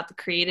love about the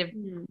creative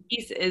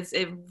piece is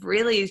it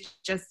really is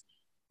just,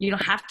 you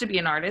don't have to be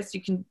an artist.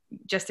 You can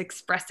just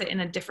express it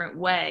in a different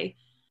way.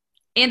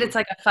 And it's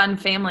like a fun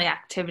family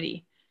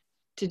activity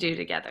to do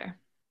together.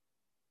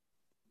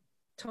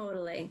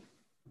 totally.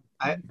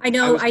 I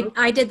know was-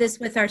 I did this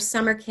with our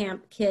summer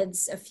camp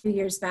kids a few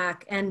years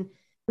back, and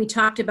we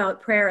talked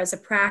about prayer as a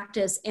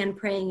practice and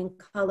praying in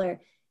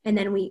color. And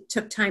then we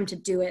took time to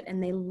do it,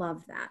 and they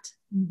loved that.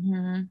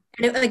 Mm-hmm.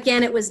 And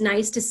again, it was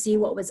nice to see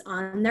what was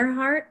on their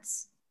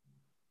hearts.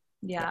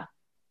 Yeah.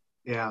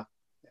 Yeah.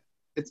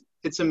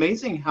 It's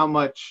amazing how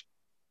much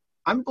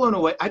I'm blown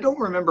away. I don't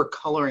remember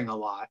coloring a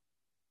lot,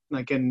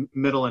 like in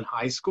middle and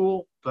high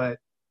school, but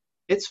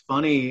it's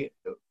funny.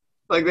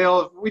 Like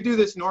we do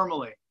this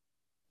normally.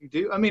 You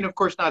do. I mean, of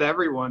course, not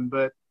everyone,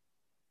 but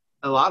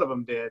a lot of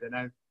them did.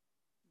 And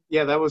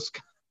that was,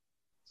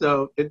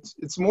 so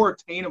it's more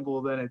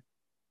attainable than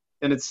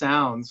it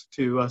sounds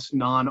to us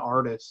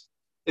non-artists.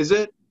 Is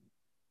it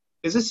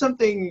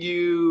something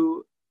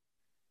you,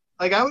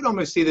 like, I would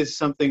almost see this as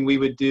something we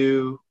would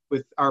do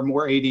with our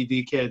more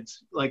ADD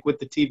kids, like with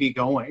the TV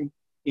going,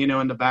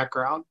 in the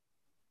background.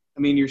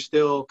 I mean, you're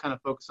still kind of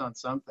focused on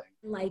something.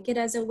 Like it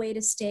as a way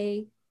to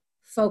stay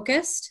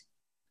focused,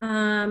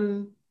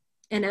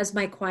 and as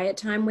my quiet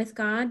time with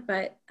God.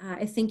 But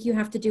I think you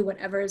have to do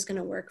whatever is going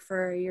to work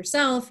for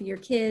yourself, your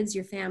kids,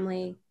 your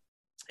family.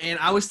 And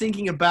I was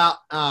thinking about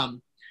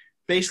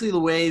basically the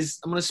ways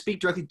I'm going to speak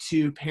directly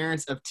to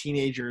parents of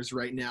teenagers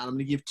right now. I'm going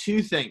to give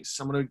two things.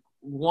 I'm going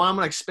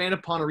to expand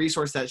upon a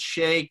resource that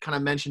Shay kind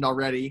of mentioned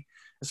already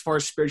as far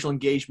as spiritual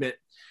engagement.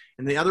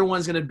 And the other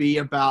one's going to be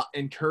about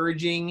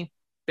encouraging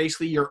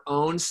basically your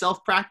own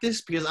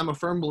self-practice, because I'm a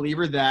firm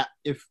believer that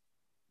if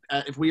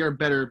we are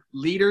better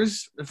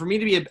leaders, for me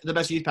to be the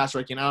best youth pastor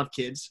I can, I don't have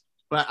kids,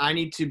 but I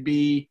need to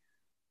be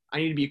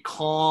a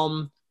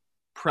calm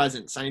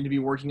presence. I need to be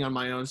working on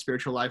my own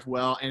spiritual life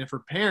well. And for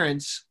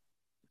parents,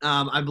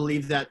 I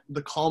believe that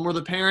the calmer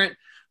the parent,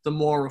 the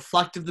more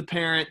reflective the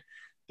parent,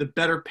 the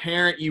better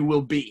parent you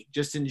will be,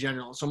 just in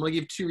general. So I'm going to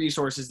give two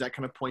resources that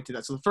kind of point to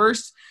that. So the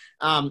first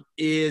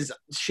is,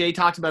 Shay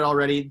talked about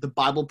already, the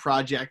Bible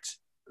Project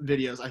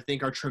videos, I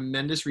think, are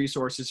tremendous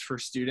resources for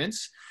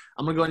students.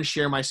 I'm going to go ahead and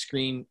share my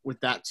screen with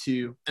that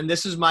too. And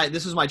this is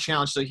my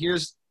challenge. So if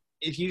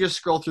you just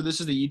scroll through, this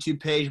is the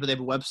YouTube page, but they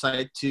have a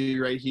website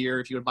too right here.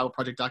 If you go to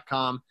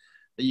BibleProject.com,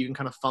 that you can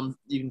kind of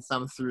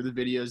thumb through the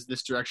videos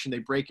this direction. They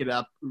break it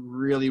up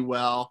really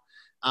well.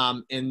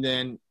 And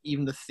then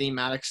even the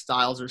thematic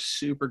styles are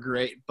super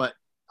great. But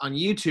on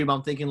YouTube,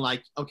 I'm thinking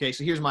like, okay,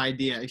 so here's my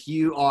idea. If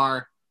you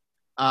are,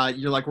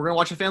 you're like, we're going to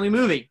watch a family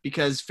movie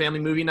because family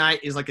movie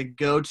night is like a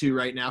go-to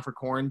right now for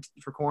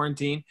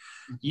quarantine.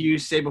 You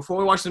say, before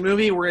we watch the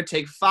movie, we're going to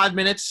take 5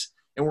 minutes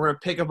and we're going to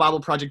pick a Bible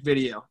Project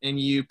video. And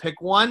you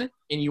pick one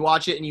and you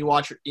watch it and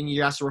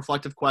you ask a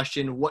reflective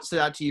question. What stood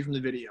out to you from the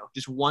video?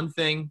 Just one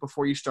thing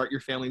before you start your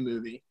family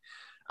movie.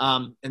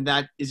 And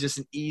that is just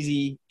an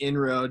easy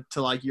inroad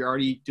to, like, you're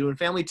already doing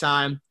family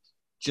time.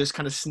 Just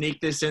kind of sneak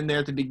this in there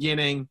at the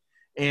beginning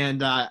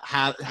and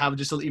have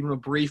just even a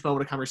brief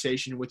moment of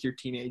conversation with your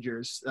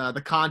teenagers.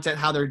 The content,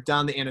 how they're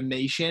done, the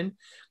animation,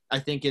 I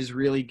think is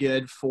really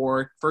good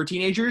for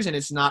teenagers, and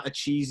it's not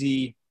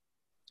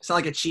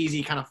like a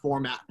cheesy kind of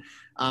format.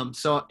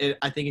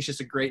 I think it's just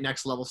a great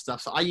next level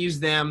stuff. So I use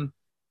them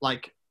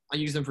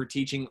for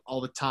teaching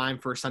all the time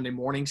for Sunday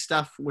morning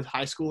stuff with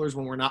high schoolers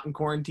when we're not in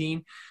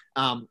quarantine.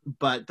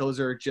 But those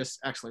are just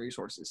excellent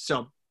resources.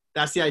 So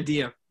that's the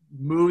idea.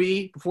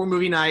 Before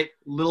movie night,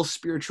 little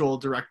spiritual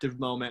directive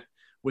moment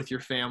with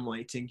your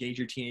family to engage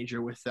your teenager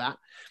with that.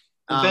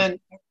 Ben,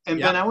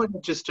 I want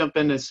to just jump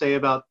in to say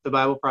about the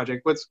Bible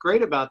Project. What's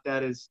great about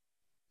that is,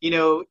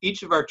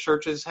 each of our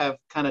churches have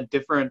kind of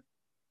different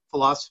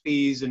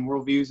philosophies and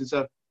worldviews and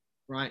stuff.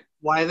 Right.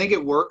 Why I think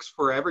it works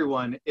for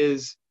everyone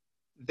is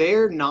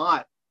they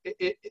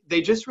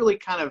just really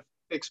kind of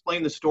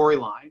explain the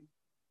storyline,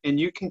 and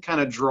you can kind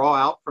of draw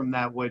out from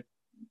that what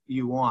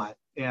you want.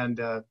 And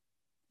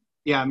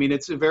I mean,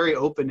 it's a very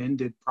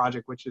open-ended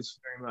project, which is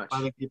very much.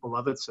 I think people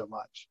love it so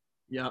much.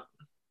 Yep,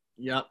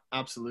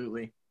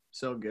 absolutely.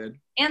 So good.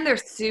 And they're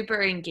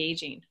super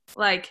engaging,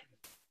 like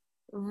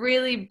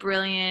really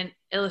brilliant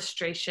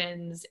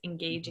illustrations,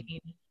 engaging.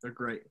 They're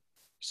great.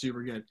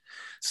 Super good.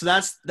 So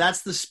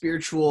that's the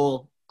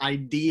spiritual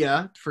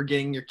idea for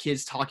getting your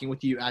kids talking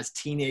with you as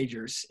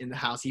teenagers in the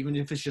house, even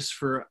if it's just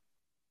for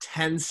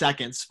 10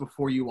 seconds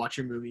before you watch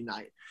your movie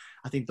night.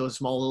 I think those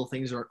small little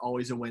things are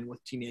always a win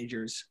with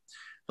teenagers.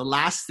 The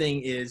last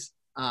thing is,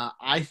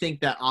 I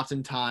think that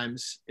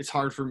oftentimes it's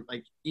hard for,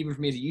 like, even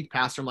for me as a youth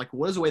pastor, I'm like,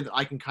 what is a way that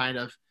I can kind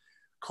of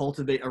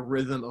cultivate a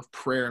rhythm of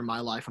prayer in my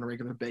life on a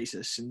regular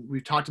basis? And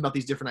we've talked about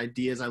these different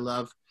ideas. I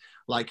love,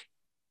 like,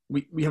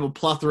 we have a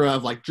plethora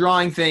of like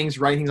drawing things,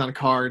 writing things on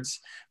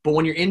cards, but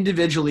when you're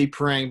individually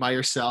praying by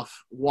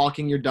yourself,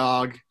 walking your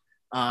dog,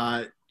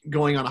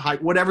 going on a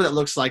hike, whatever that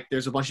looks like,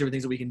 there's a bunch of different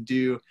things that we can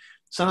do.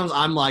 Sometimes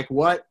I'm like,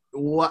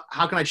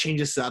 how can I change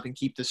this up and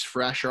keep this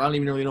fresh? Or I don't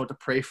even really know what to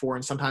pray for.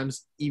 And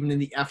sometimes even in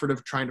the effort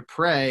of trying to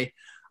pray,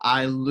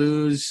 I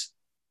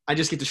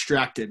just get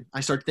distracted. I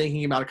start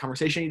thinking about a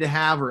conversation I need to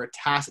have or a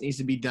task that needs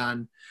to be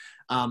done.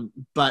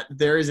 But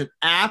there is an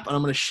app, and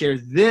I'm going to share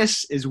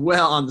this as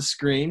well on the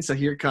screen. So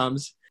here it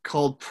comes,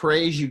 called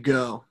Pray As You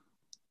Go.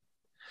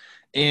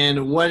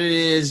 And what it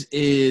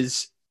is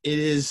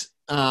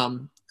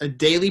a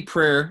daily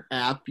prayer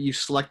app. You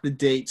select the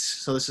dates.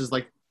 So this is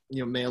like,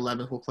 May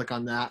 11th, we'll click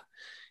on that.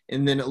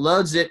 And then it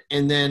loads it,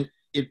 and then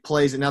it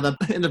plays it. Now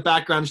the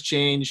backgrounds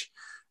change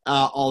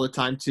all the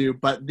time too,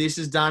 but this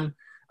is done.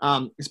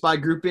 It's by a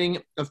grouping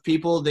of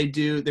people. They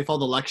follow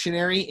the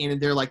lectionary, and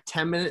they're like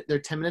 10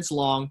 minutes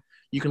long.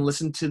 You can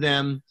listen to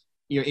them,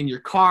 in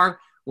your car,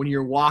 when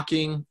you're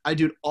walking. I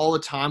do it all the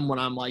time when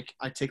I'm like,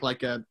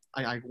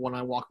 when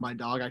I walk my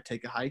dog, I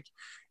take a hike,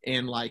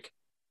 and like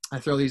I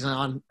throw these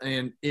on,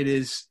 and it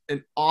is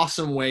an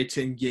awesome way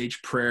to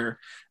engage prayer.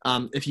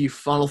 If you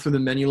funnel through the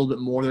menu a little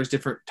bit more, there's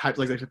different types,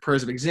 like the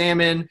prayers of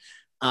examine.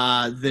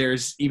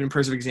 There's even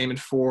prayers of examine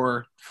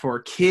for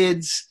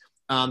kids.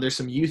 There's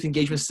some youth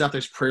engagement stuff.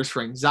 There's prayers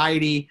for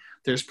anxiety.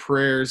 There's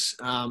prayers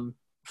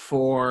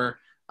for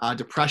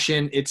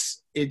depression.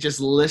 It just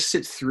lists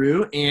it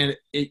through, and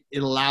it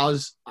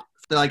allows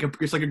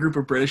it's like a group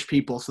of British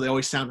people, so they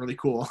always sound really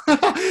cool,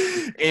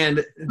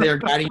 and they're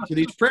guiding you through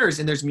these prayers.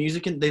 And there's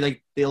music, and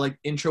they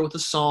intro with a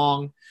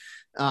song.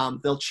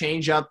 They'll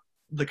change up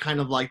the kind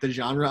of like the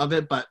genre of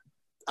it, but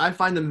I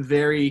find them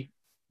very,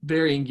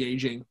 very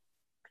engaging,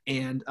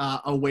 and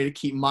a way to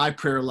keep my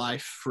prayer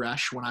life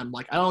fresh when I'm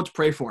like, I don't know what to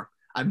pray for.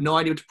 I have no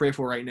idea what to pray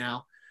for right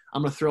now.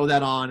 I'm going to throw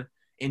that on,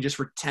 and just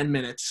for 10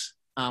 minutes,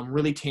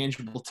 really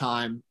tangible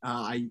time,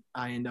 I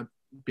end up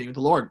being with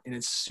the Lord, and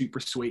it's super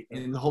sweet.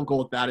 And the whole goal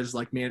with that is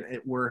like, man,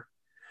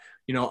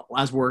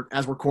 as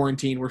we're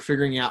quarantined, we're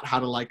figuring out how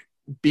to like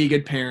be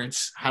good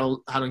parents,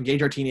 how to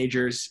engage our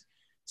teenagers.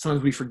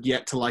 Sometimes we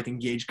forget to like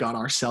engage God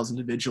ourselves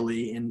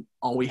individually, and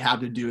all we have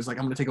to do is like,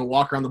 I'm going to take a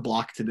walk around the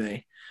block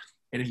today.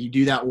 And if you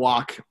do that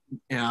walk,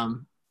 you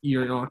don't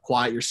want to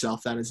quiet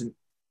yourself. That is an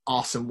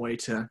awesome way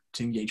to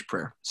engage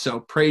prayer. So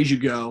Pray As You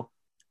Go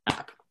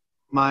app.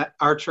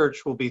 Our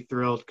church will be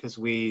thrilled because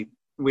we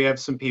have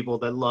some people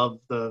that love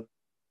the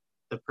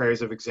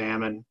prayers of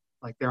examine.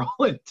 Like they're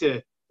all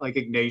into like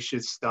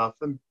Ignatius stuff,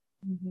 and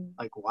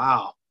like,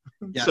 wow.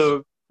 Yes.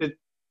 So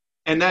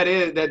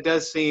that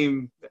does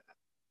seem,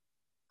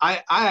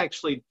 I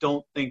actually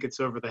don't think it's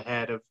over the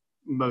head of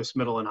most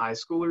middle and high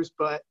schoolers,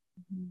 but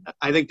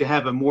I think to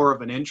have a more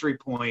of an entry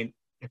point,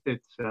 if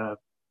it's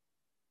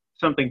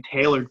something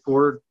tailored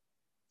for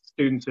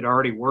students that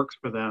already works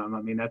for them,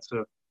 I mean,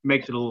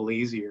 makes it a little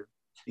easier.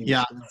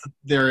 Yeah,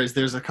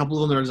 there's a couple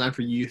of them that are designed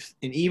for youth,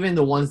 and even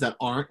the ones that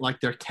aren't,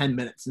 like, they're 10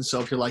 minutes. And so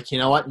if you're like, you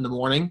know what, in the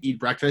morning, eat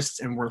breakfast,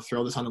 and we're going to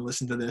throw this on and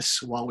listen to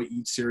this while we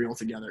eat cereal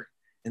together.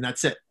 And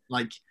that's it.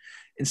 Like,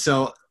 and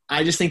so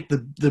I just think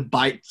the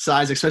bite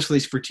size, especially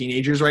for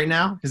teenagers right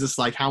now, because it's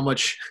like how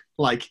much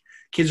like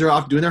kids are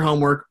off doing their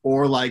homework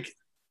or like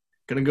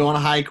going to go on a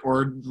hike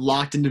or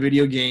locked into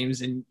video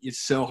games, and it's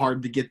so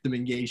hard to get them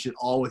engaged at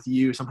all with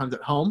you sometimes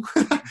at home.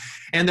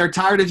 And they're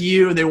tired of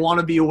you, and they want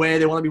to be away.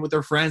 They want to be with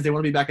their friends. They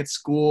want to be back at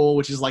school,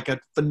 which is like a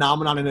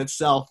phenomenon in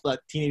itself that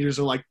teenagers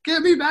are like,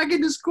 get me back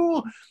into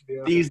school.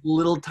 Yeah. These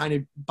little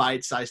tiny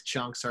bite-sized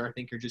chunks I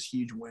think are just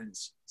huge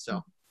wins.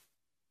 So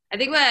I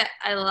think what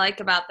I like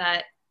about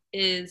that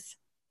is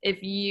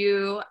if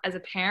you as a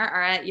parent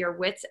are at your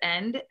wit's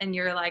end and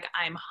you're like,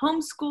 I'm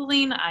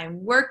homeschooling,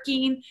 I'm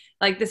working,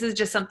 like this is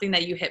just something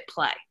that you hit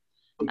play.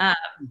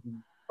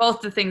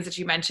 Both the things that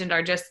you mentioned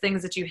are just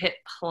things that you hit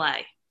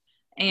play.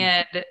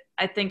 And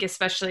I think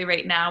especially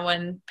right now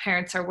when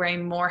parents are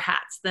wearing more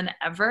hats than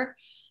ever,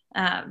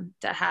 to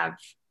have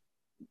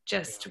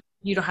just,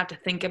 you don't have to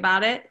think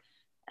about it.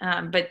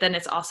 But then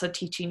it's also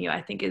teaching you,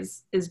 I think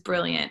is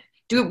brilliant.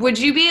 Would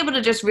you be able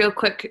to just real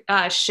quick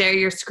share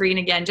your screen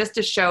again, just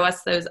to show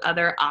us those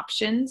other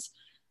options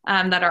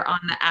that are on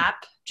the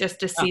app, just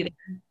to see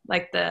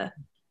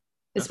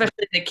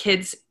especially the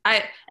kids.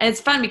 And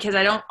it's fun because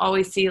I don't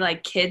always see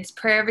like kids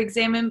prayer of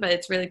examine, but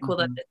it's really cool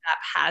that this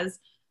app has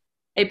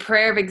a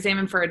prayer of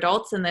examine for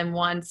adults and then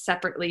one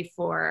separately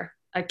for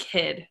a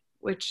kid,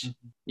 which.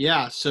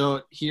 Yeah.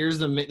 So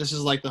this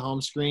is like the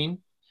home screen,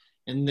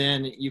 and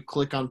then you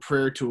click on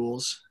prayer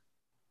tools.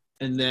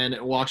 And then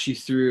it walks you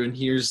through, and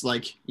here's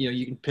like,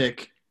 you can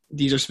pick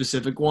these are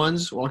specific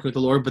ones, walking with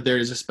the Lord, but there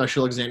is a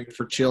special examen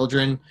for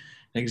children,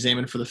 an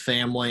examen for the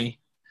family.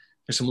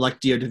 There's some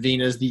Lectio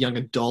Divinas, the young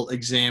adult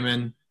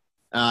examen.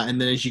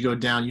 And then as you go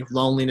down, you have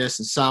loneliness,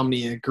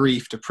 insomnia,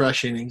 grief,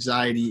 depression,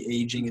 anxiety,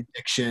 aging,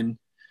 addiction.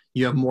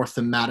 You have more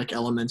thematic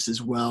elements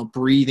as well.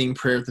 Breathing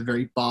prayer at the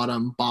very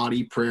bottom,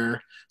 body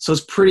prayer. So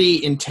it's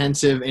pretty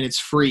intensive, and it's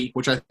free,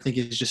 which I think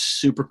is just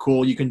super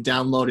cool. You can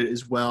download it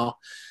as well.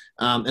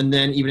 And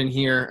then even in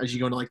here, as you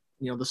go into like,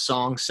 the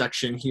song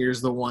section,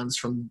 here's the ones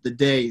from the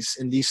days.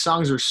 And these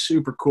songs are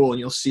super cool. And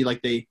you'll see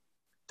like they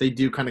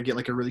do kind of get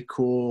like a really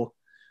cool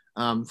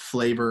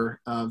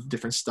flavor of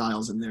different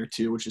styles in there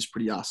too, which is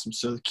pretty awesome.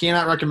 So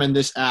cannot recommend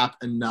this app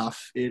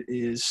enough. It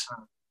is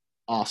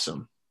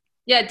awesome.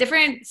 Yeah,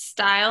 different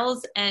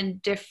styles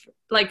and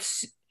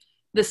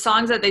the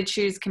songs that they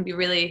choose can be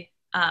really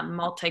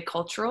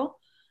multicultural.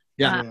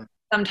 Yeah.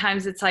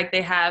 Sometimes it's like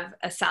they have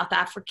a South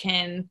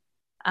African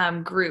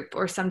group,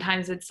 or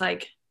sometimes it's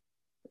like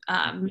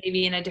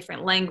maybe in a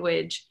different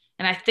language.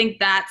 And I think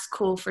that's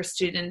cool for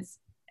students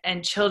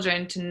and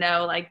children to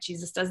know, like,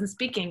 Jesus doesn't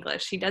speak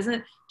English. He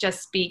doesn't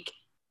just speak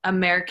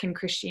American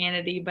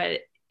Christianity, but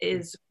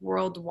is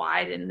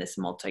worldwide, and this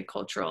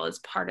multicultural is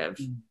part of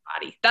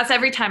body. That's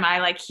every time I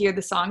like hear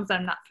the songs that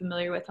I'm not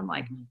familiar with, I'm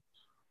like,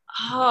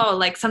 oh,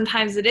 like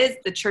sometimes it is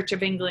the Church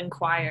of England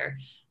choir.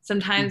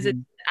 Sometimes it's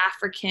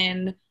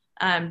African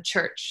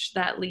church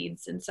that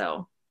leads. And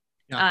so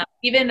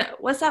even,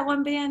 what's that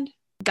one band?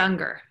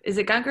 Gungor. Is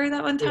it Gungor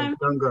that one time?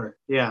 Yeah, Gungor,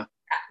 yeah.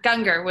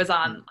 Gungor was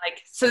on,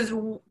 like, so it's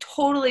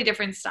totally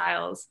different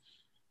styles,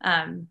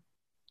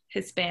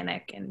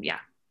 Hispanic, and yeah.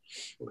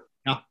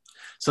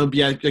 So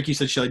yeah, like you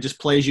said, Shelly, just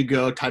play as you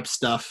go type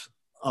stuff,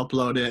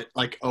 upload it,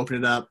 like open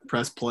it up,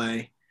 press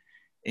play.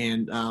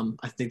 And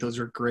I think those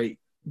are great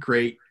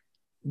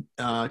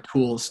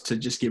tools to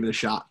just give it a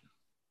shot.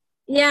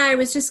 Yeah, I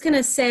was just going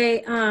to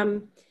say,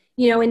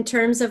 in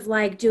terms of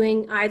like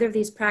doing either of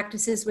these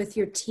practices with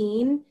your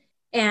teen,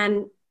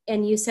 and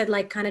you said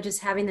like kind of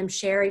just having them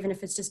share, even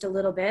if it's just a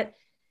little bit.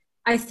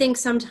 I think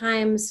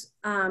sometimes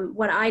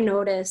what I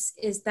notice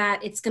is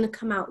that it's going to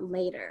come out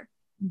later.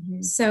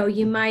 So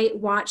you might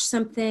watch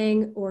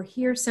something or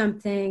hear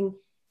something,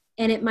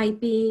 and it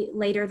might be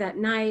later that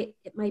night.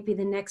 It might be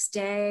the next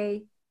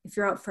day if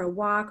you're out for a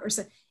walk, or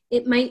so.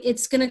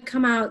 It's going to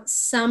come out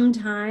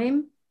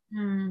sometime.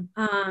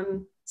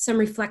 Some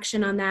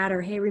reflection on that, or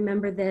hey,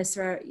 remember this,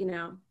 or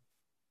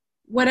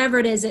whatever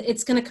it is.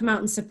 It's going to come out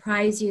and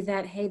surprise you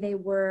that hey, they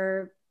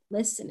were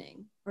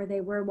listening, or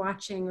they were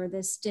watching, or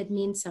this did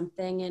mean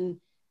something, and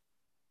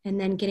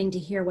then getting to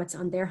hear what's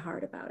on their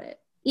heart about it.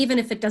 Even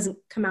if it doesn't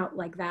come out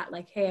like that,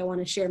 like, hey, I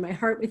want to share my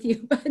heart with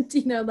you, but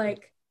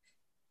like,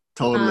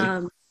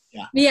 totally.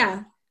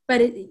 Yeah. But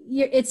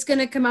it's going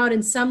to come out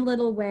in some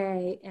little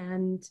way.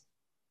 And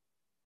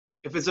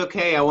if it's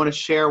okay, I want to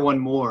share one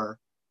more.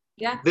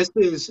 Yeah. This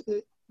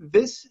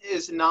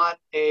is not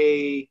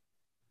a,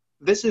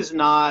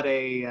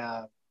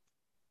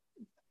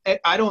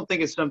 I don't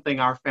think it's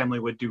something our family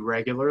would do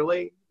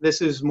regularly.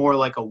 This is more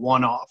like a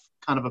one-off,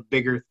 kind of a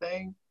bigger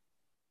thing.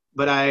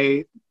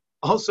 But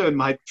also in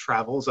my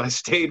travels, I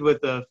stayed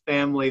with a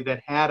family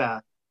that had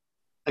a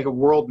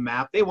world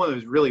map. They had one of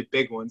those really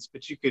big ones,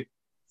 but you could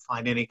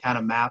find any kind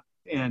of map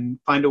and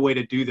find a way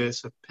to do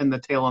this, pin the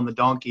tail on the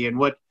donkey. And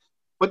what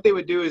they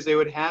would do is they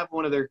would have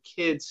one of their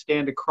kids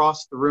stand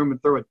across the room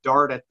and throw a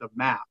dart at the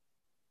map.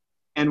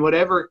 And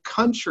whatever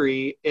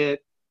country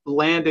it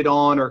landed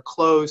on or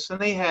close,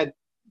 and they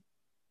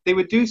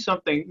would do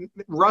something.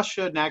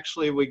 Russia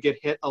actually would get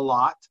hit a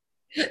lot.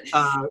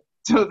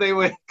 So they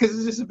would, because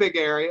it's just a big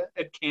area,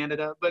 at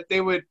Canada, but they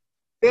had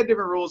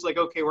different rules, like,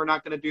 okay, we're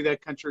not going to do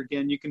that country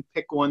again. You can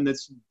pick one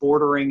that's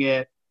bordering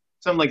it,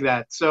 something like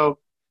that. So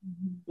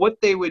what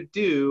they would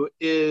do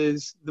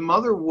is the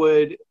mother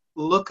would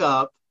look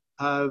up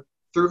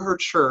through her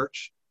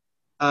church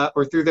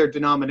or through their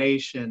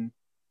denomination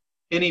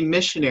any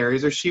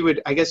missionaries, or she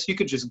would, I guess you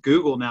could just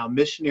Google now,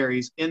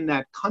 missionaries in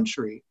that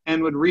country,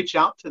 and would reach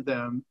out to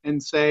them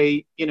and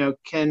say,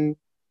 can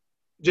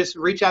just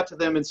reach out to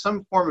them in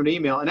some form of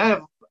email. And I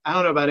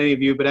don't know about any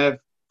of you, but I have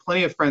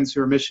plenty of friends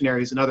who are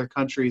missionaries in other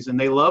countries, and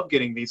they love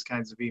getting these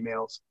kinds of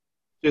emails.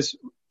 Just,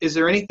 is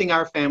there anything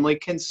our family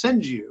can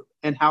send you?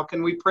 And how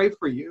can we pray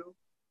for you?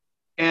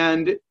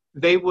 And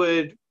they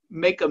would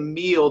make a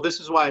meal. This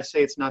is why I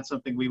say it's not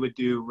something we would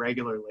do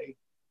regularly.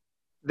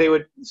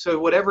 So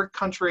whatever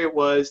country it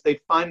was,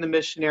 they'd find the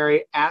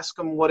missionary, ask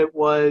them what it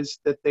was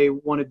that they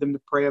wanted them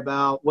to pray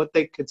about, what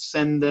they could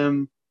send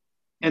them.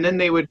 And then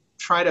they would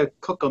try to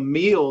cook a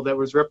meal that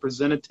was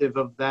representative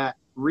of that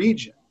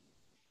region.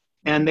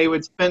 And they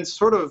would spend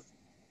sort of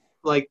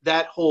like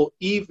that whole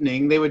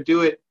evening. They would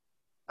do it,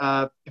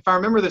 if I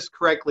remember this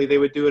correctly, they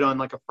would do it on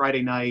like a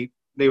Friday night.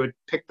 They would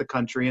pick the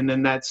country. And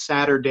then that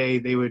Saturday,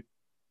 the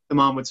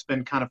mom would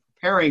spend kind of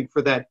preparing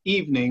for that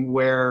evening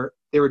where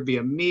there would be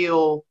a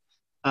meal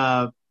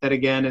that,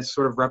 again, is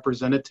sort of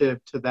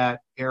representative to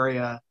that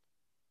area.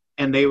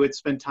 And they would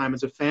spend time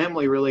as a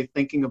family really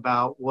thinking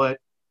about what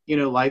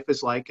life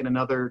is like in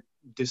another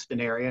distant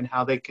area, and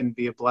how they can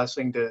be a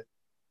blessing to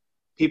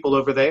people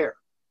over there.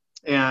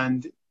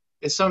 And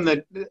it's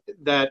something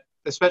that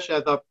especially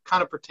I thought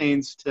kind of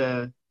pertains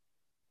to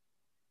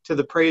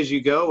the Pray As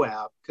You Go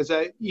app. Because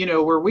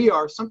where we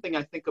are, something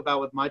I think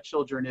about with my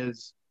children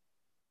is,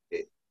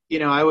 I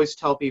always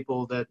tell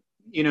people that,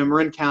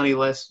 Marin County,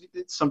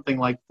 it's something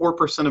like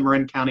 4% of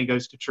Marin County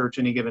goes to church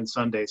any given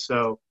Sunday.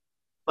 So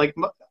like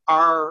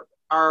our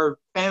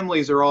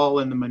families are all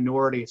in the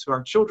minority. So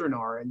our children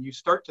are, and you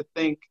start to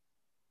think,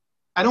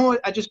 I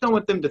just don't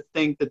want them to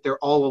think that they're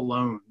all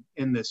alone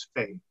in this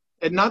faith.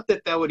 And not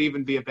that that would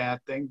even be a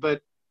bad thing,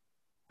 but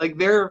like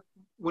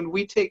when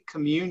we take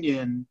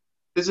communion,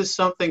 this is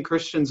something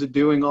Christians are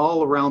doing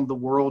all around the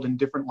world in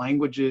different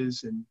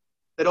languages, and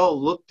that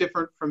all look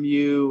different from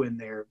you, and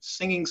they're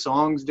singing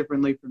songs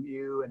differently from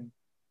you. And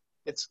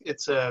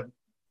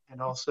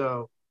and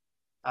also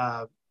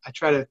I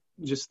try to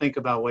just think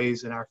about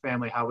ways in our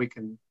family how we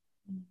can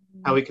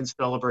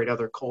celebrate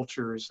other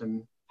cultures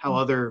and how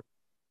other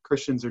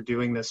Christians are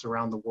doing this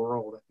around the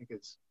world. I think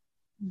it's,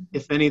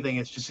 if anything,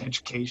 it's just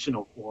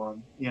educational for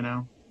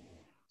them,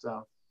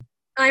 So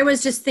I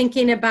was just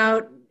thinking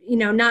about,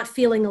 not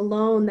feeling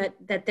alone,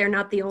 that they're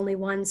not the only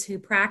ones who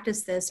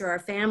practice this, or our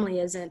family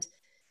isn't.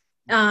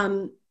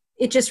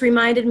 It just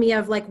reminded me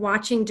of like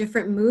watching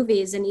different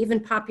movies and even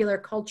popular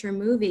culture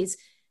movies.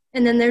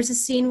 And then there's a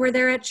scene where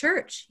they're at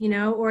church,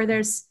 or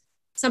there's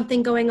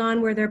something going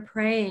on where they're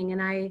praying.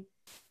 And I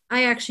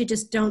actually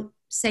just don't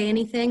say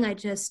anything. I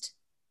just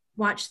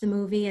watch the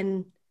movie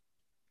and,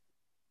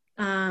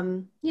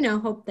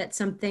 hope that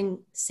something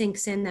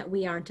sinks in, that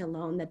we aren't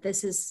alone, that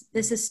this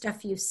is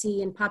stuff you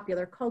see in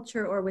popular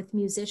culture or with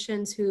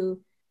musicians who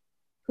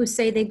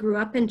say they grew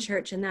up in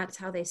church and that's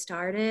how they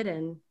started.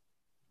 And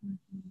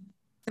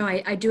so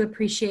I do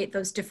appreciate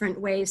those different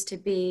ways to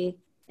be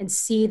and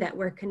see that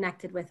we're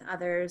connected with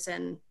others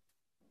and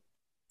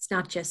it's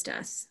not just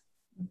us.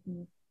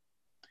 Mm-hmm.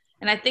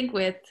 And I think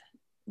with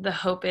the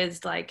hope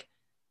is like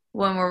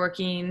when we're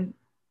working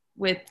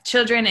with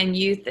children and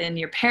youth and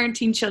you're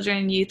parenting children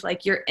and youth,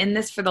 like you're in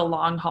this for the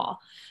long haul.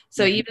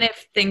 So even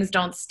if things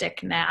don't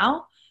stick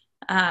now,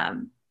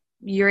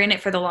 you're in it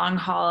for the long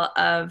haul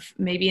of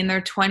maybe in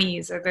their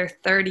 20s or their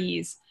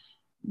 30s,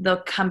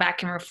 they'll come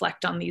back and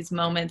reflect on these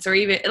moments, or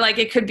even like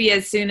it could be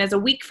as soon as a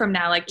week from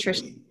now, like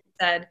Trish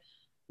said,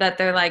 that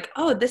they're like,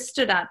 oh, this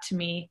stood out to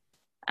me.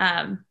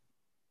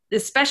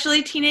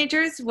 Especially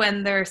teenagers,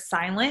 when they're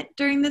silent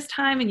during this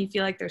time and you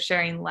feel like they're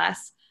sharing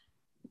less,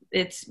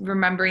 it's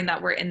remembering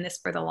that we're in this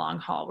for the long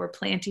haul. We're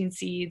planting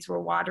seeds, we're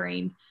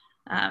watering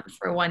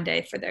for one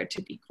day for there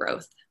to be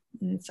growth.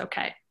 And it's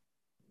okay.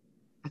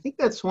 I think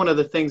that's one of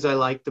the things I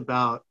liked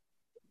about,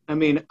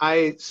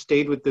 I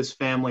stayed with this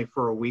family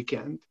for a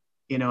weekend,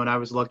 and I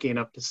was lucky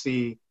enough to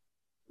see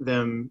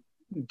them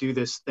do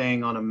this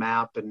thing on a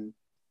map. And,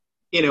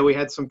 we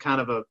had some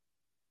kind of a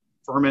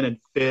fermented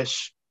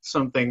fish,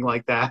 something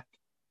like that.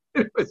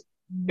 It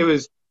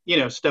was,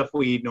 stuff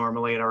we eat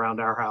normally around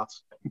our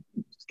house.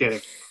 Just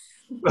kidding.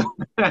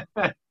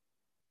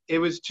 It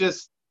was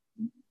just,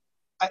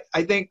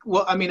 I think,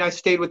 I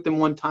stayed with them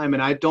one time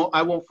and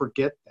I won't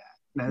forget that.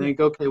 And I think,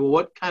 okay, well,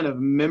 what kind of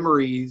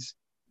memories?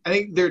 I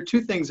think there are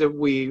two things that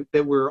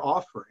we're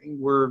offering.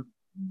 We're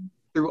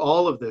through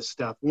all of this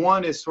stuff.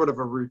 One is sort of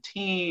a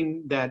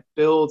routine that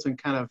builds and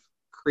kind of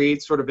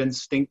creates sort of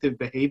instinctive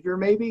behavior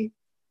maybe.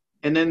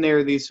 And then there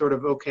are these sort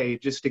of,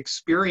 just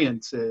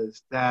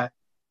experiences that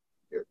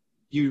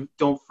you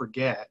don't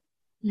forget.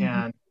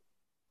 And,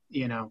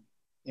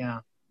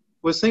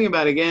 was thinking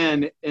about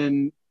again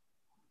in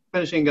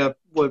finishing up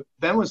what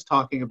Ben was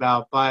talking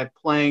about by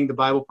playing the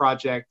Bible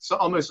Project, so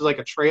almost like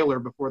a trailer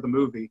before the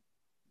movie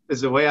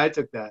is the way I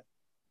took that.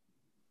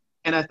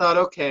 And I thought,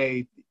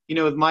 okay,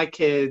 with my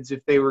kids,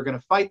 if they were going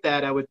to fight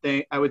that,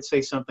 I would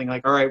say something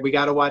like, all right, we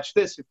got to watch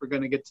this if we're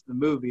going to get to the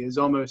movie. Is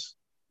almost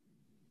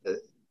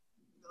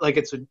like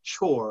it's a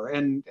chore.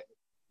 And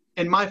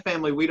in my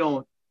family, we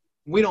don't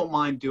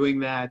mind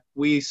doing that.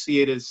 We see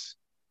it as,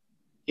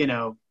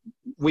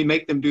 we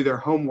make them do their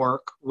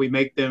homework. We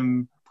make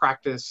them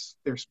practice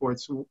their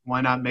sports.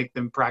 Why not make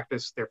them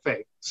practice their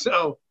faith?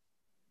 So,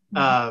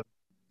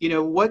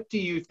 what do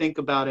you think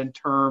about in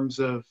terms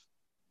of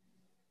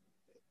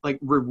like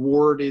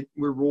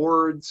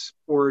rewards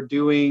for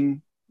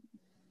doing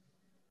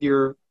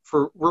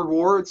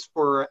rewards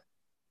for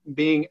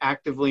being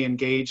actively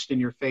engaged in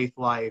your faith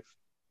life?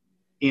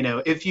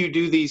 If you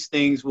do these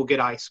things, we'll get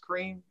ice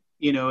cream.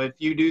 If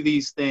you do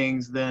these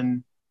things,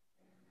 then,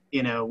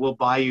 we'll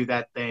buy you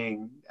that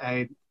thing.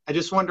 I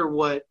just wonder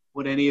what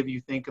any of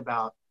you think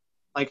about,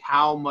 like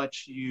how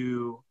much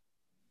you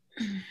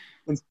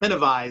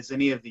incentivize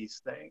any of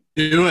these things.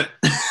 Do it.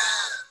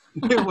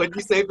 What'd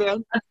you say,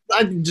 Ben?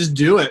 I just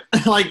do it.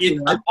 Why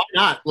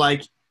not?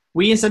 Like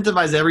we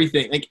incentivize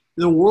everything. Like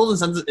the world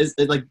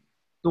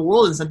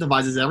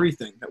incentivizes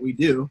everything that we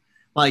do.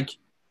 Like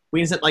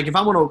if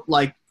I want to,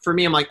 like for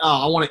me, I'm like,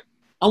 oh, I want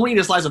to eat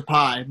a slice of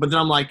pie, but then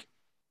I'm like,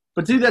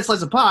 but to do that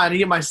slice of pie, I need to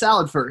get my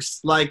salad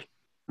first. Like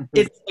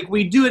it's like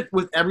we do it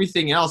with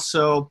everything else.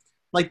 So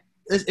like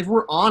if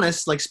we're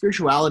honest, like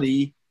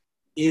spirituality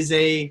is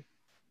a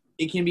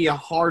it can be a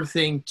hard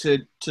thing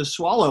to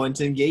swallow and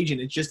to engage in.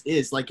 It just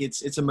is. Like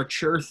it's a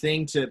mature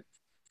thing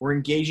we're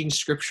engaging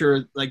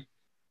scripture, like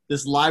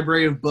this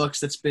library of books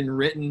that's been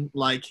written,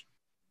 like,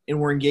 and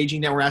we're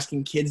engaging that. We're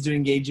asking kids to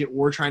engage it.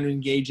 We're trying to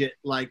engage it.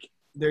 Like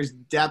there's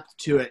depth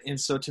to it. And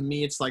so to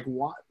me, it's like,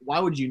 why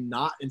would you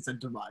not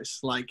incentivize?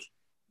 Like,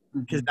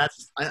 because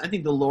I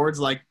think the Lord's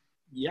like,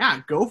 yeah,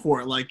 go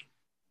for it. Like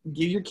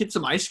give your kid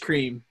some ice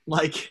cream.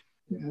 Like,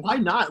 why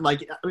not?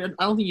 Like, I mean,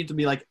 I don't think you have to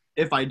be like,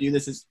 if I do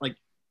this, it's like,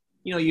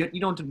 you know, you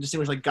don't have to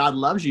distinguish like God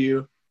loves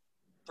you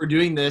for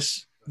doing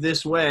this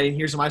way. And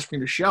here's some ice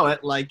cream to show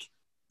it. Like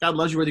God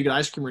loves you whether you get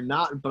ice cream or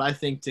not. But I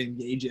think to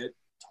engage it,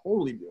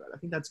 totally do it. I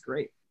think that's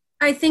great.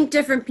 I think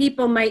different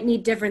people might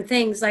need different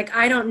things. Like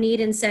I don't need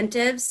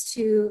incentives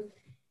to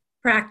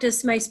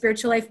practice my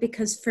spiritual life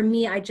because for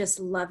me, I just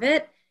love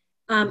it.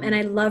 And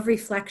I love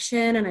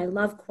reflection and I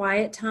love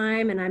quiet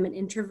time and I'm an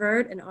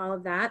introvert and all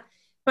of that,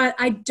 but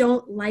I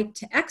don't like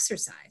to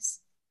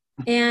exercise.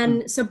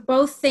 And so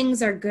both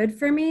things are good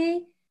for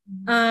me.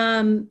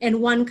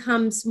 And one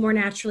comes more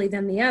naturally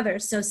than the other.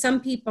 So some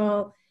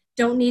people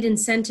don't need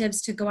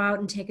incentives to go out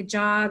and take a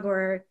jog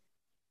or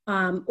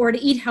to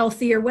eat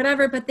healthy or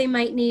whatever, but they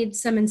might need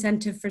some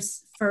incentive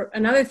for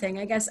another thing.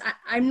 I guess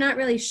I'm not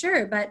really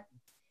sure, but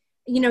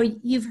you know,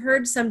 you've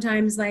heard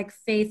sometimes like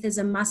faith is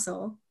a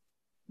muscle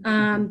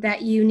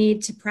that you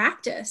need to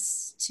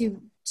practice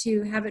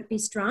to have it be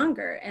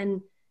stronger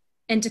and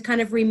to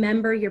kind of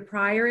remember your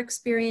prior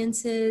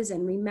experiences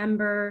and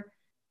remember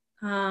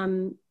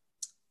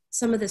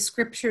some of the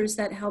scriptures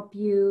that help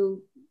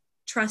you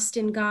trust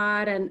in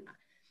God. And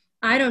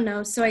I don't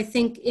know. So I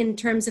think in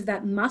terms of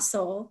that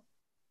muscle,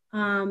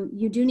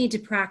 you do need to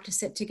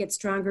practice it to get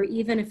stronger,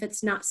 even if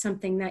it's not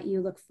something that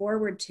you look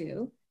forward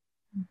to.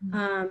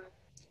 And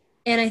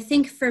I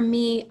think for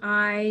me,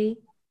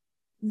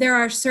 there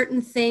are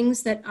certain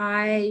things that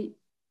I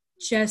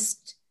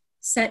just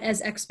set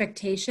as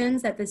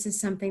expectations that this is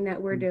something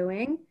that we're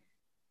doing,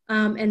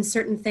 and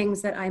certain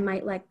things that I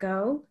might let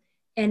go.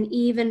 And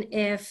even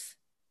if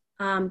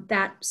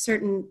that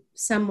certain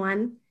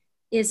someone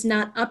is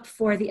not up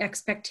for the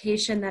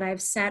expectation that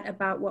I've set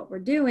about what we're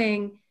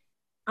doing,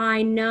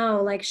 I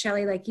know, like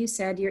Shelley, like you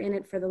said, you're in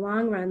it for the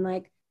long run.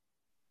 Like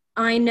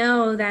I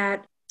know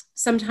that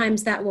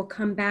sometimes that will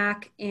come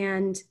back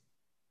and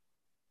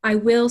I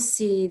will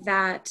see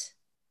that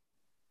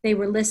they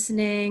were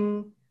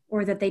listening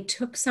or that they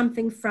took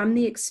something from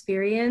the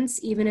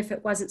experience, even if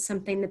it wasn't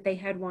something that they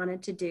had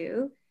wanted to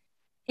do.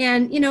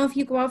 And, you know, if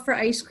you go out for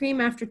ice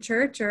cream after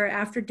church or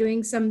after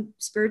doing some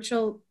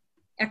spiritual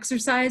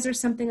exercise or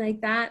something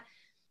like that,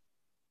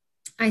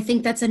 I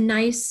think that's a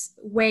nice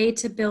way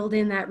to build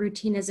in that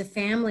routine as a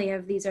family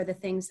of these are the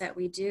things that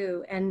we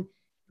do. And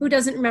who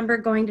doesn't remember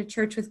going to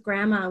church with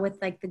grandma with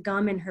like the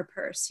gum in her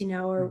purse, you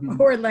know,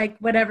 or like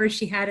whatever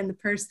she had in the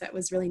purse that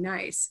was really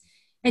nice.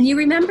 And you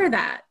remember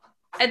that.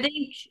 I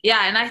think,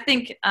 yeah. And I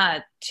think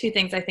two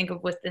things I think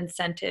of with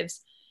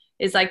incentives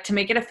is like to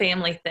make it a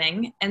family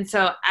thing. And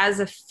so as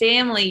a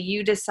family,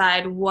 you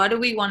decide, what do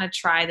we want to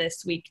try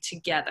this week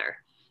together?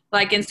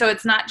 Like, and so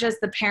it's not just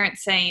the parent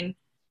saying,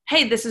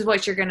 hey, this is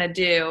what you're going to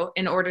do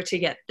in order to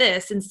get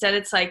this. Instead,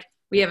 it's like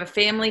we have a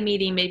family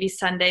meeting, maybe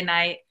Sunday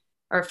night,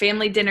 or a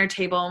family dinner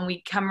table, and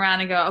we come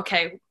around and go,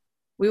 okay,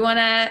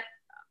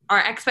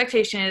 our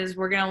expectation is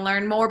we're going to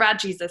learn more about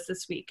Jesus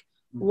this week.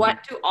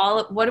 What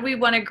do we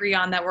want to agree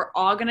on that we're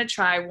all going to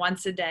try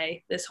once a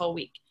day this whole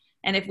week?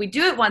 And if we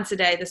do it once a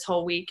day this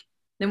whole week,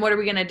 then what are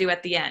we going to do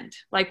at the end?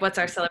 Like, what's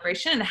our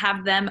celebration? And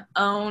have them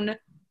own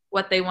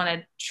what they want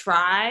to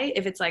try.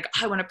 If it's like,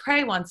 I want to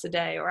pray once a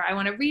day, or I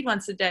want to read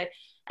once a day.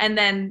 And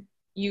then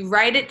you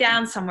write it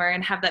down somewhere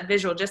and have that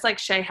visual, just like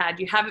Shay had.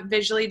 You have it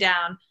visually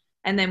down,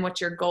 and then what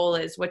your goal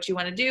is, what you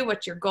want to do,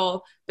 what's your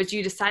goal. But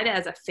you decide it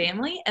as a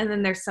family, and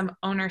then there's some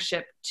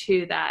ownership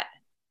to that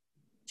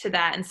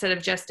instead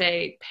of just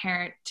a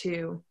parent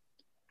to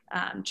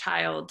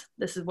child,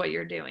 this is what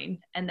you're doing,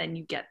 and then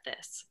you get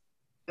this.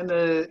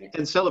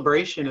 And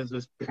celebration is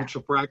a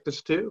spiritual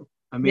practice too.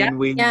 I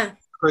mean,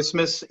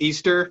 Christmas,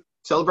 Easter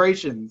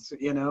celebrations,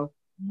 you know,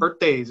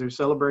 birthdays or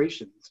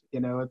celebrations, you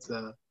know,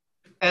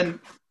 and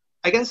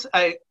I guess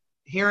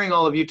hearing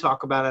all of you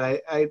talk about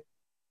it, I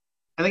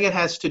think it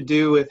has to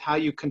do with how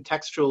you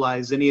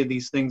contextualize any of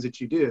these things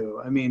that you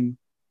do. I mean,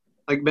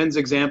 like Ben's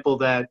example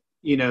that,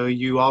 you know,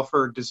 you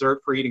offer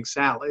dessert for eating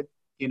salad,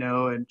 you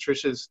know, and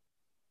Trisha's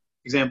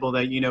example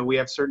that, you know, we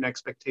have certain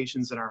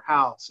expectations in our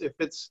house.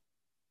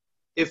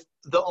 If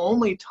the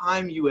only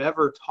time you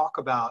ever talk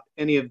about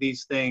any of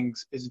these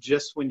things is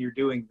just when you're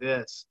doing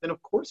this, then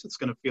of course it's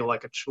going to feel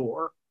like a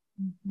chore,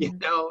 you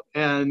know,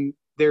 and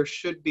there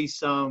should be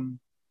some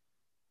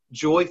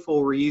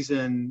joyful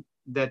reason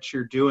that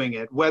you're doing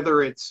it,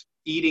 whether it's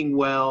eating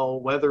well,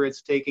 whether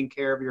it's taking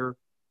care of your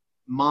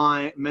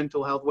mind,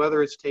 mental health,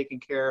 whether it's taking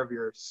care of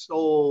your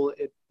soul,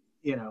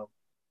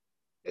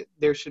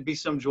 there should be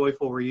some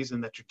joyful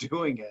reason that you're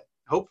doing it,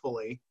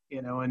 hopefully,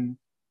 you know, and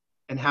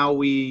how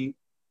we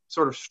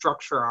sort of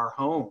structure our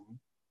home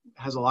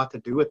has a lot to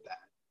do with that.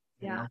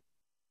 Yeah.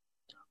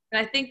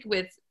 And I think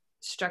with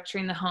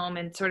structuring the home,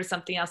 and sort of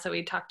something else that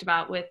we talked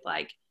about with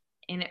like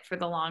in it for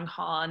the long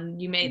haul, and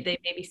they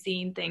may be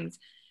seeing things,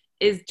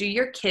 is do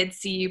your kids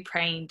see you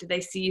praying? Do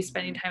they see you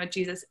spending time with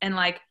Jesus? And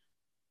like,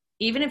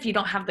 even if you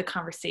don't have the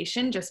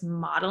conversation, just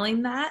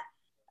modeling that,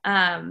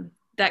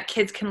 that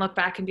kids can look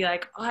back and be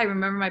like, oh, I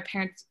remember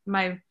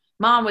my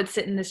mom would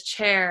sit in this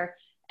chair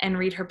and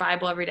read her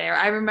Bible every day. Or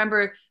I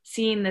remember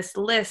seeing this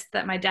list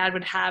that my dad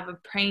would have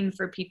of praying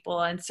for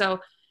people. And so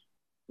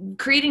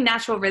creating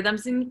natural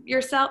rhythms in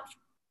yourself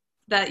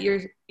that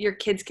your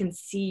kids can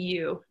see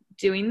you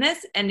doing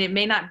this. And it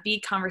may not be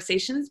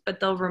conversations, but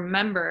they'll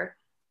remember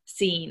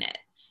seeing it.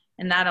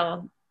 And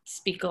that'll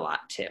speak a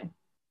lot too.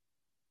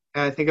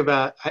 I think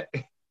about,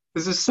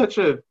 this is such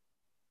a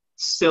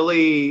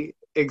silly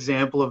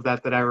example of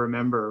that I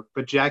remember,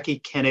 but Jackie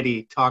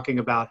Kennedy talking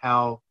about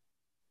how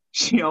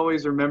she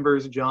always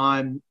remembers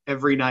John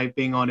every night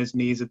being on his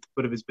knees at the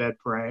foot of his bed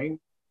praying.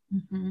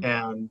 Mm-hmm.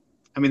 And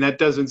I mean, that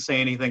doesn't say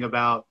anything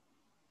about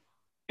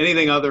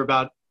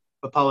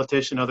a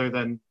politician other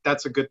than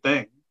that's a good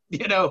thing.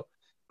 You know,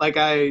 like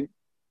I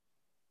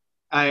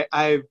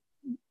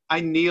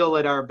kneel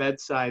at our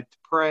bedside to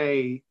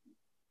pray,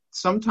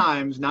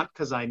 sometimes not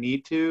because I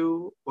need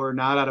to or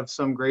not out of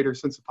some greater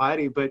sense of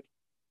piety, but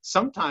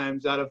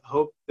sometimes out of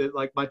hope that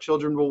like my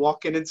children will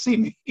walk in and see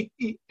me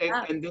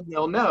and then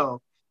they'll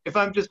know. If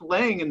I'm just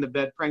laying in the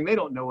bed praying, they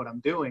don't know what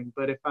I'm doing,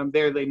 but if I'm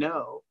there, they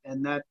know.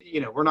 And that,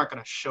 you know, we're not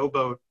going to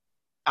showboat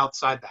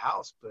outside the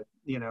house, but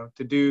you know,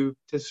 to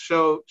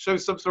show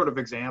some sort of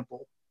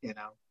example, you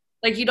know.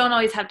 Like you don't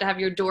always have to have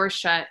your door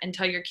shut and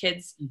tell your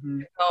kids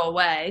go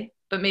away,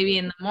 but maybe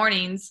in the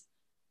mornings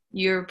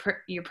you're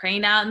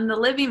praying out in the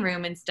living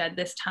room instead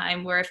this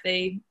time, where if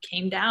they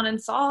came down and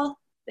saw,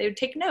 they would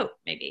take note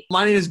maybe.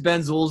 My name is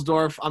Ben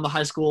Zulsdorf. I'm the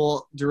high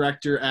school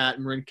director at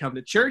Marin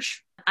Covenant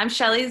Church. I'm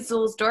Shelly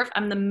Zulsdorf.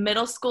 I'm the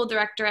middle school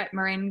director at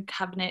Marin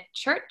Covenant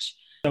Church.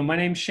 So my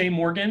name's Shay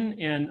Morgan,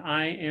 and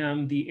I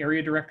am the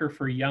area director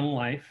for Young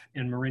Life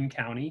in Marin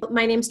County.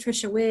 My name's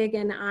Tricia Wigg,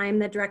 and I'm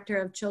the director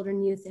of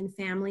Children, Youth, and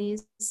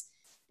Families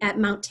at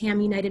Mount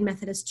Tam United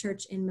Methodist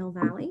Church in Mill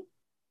Valley.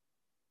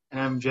 And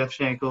I'm Jeff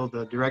Schenkel,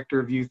 the director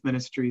of youth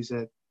ministries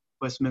at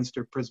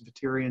Westminster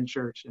Presbyterian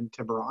Church in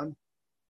Tiburon.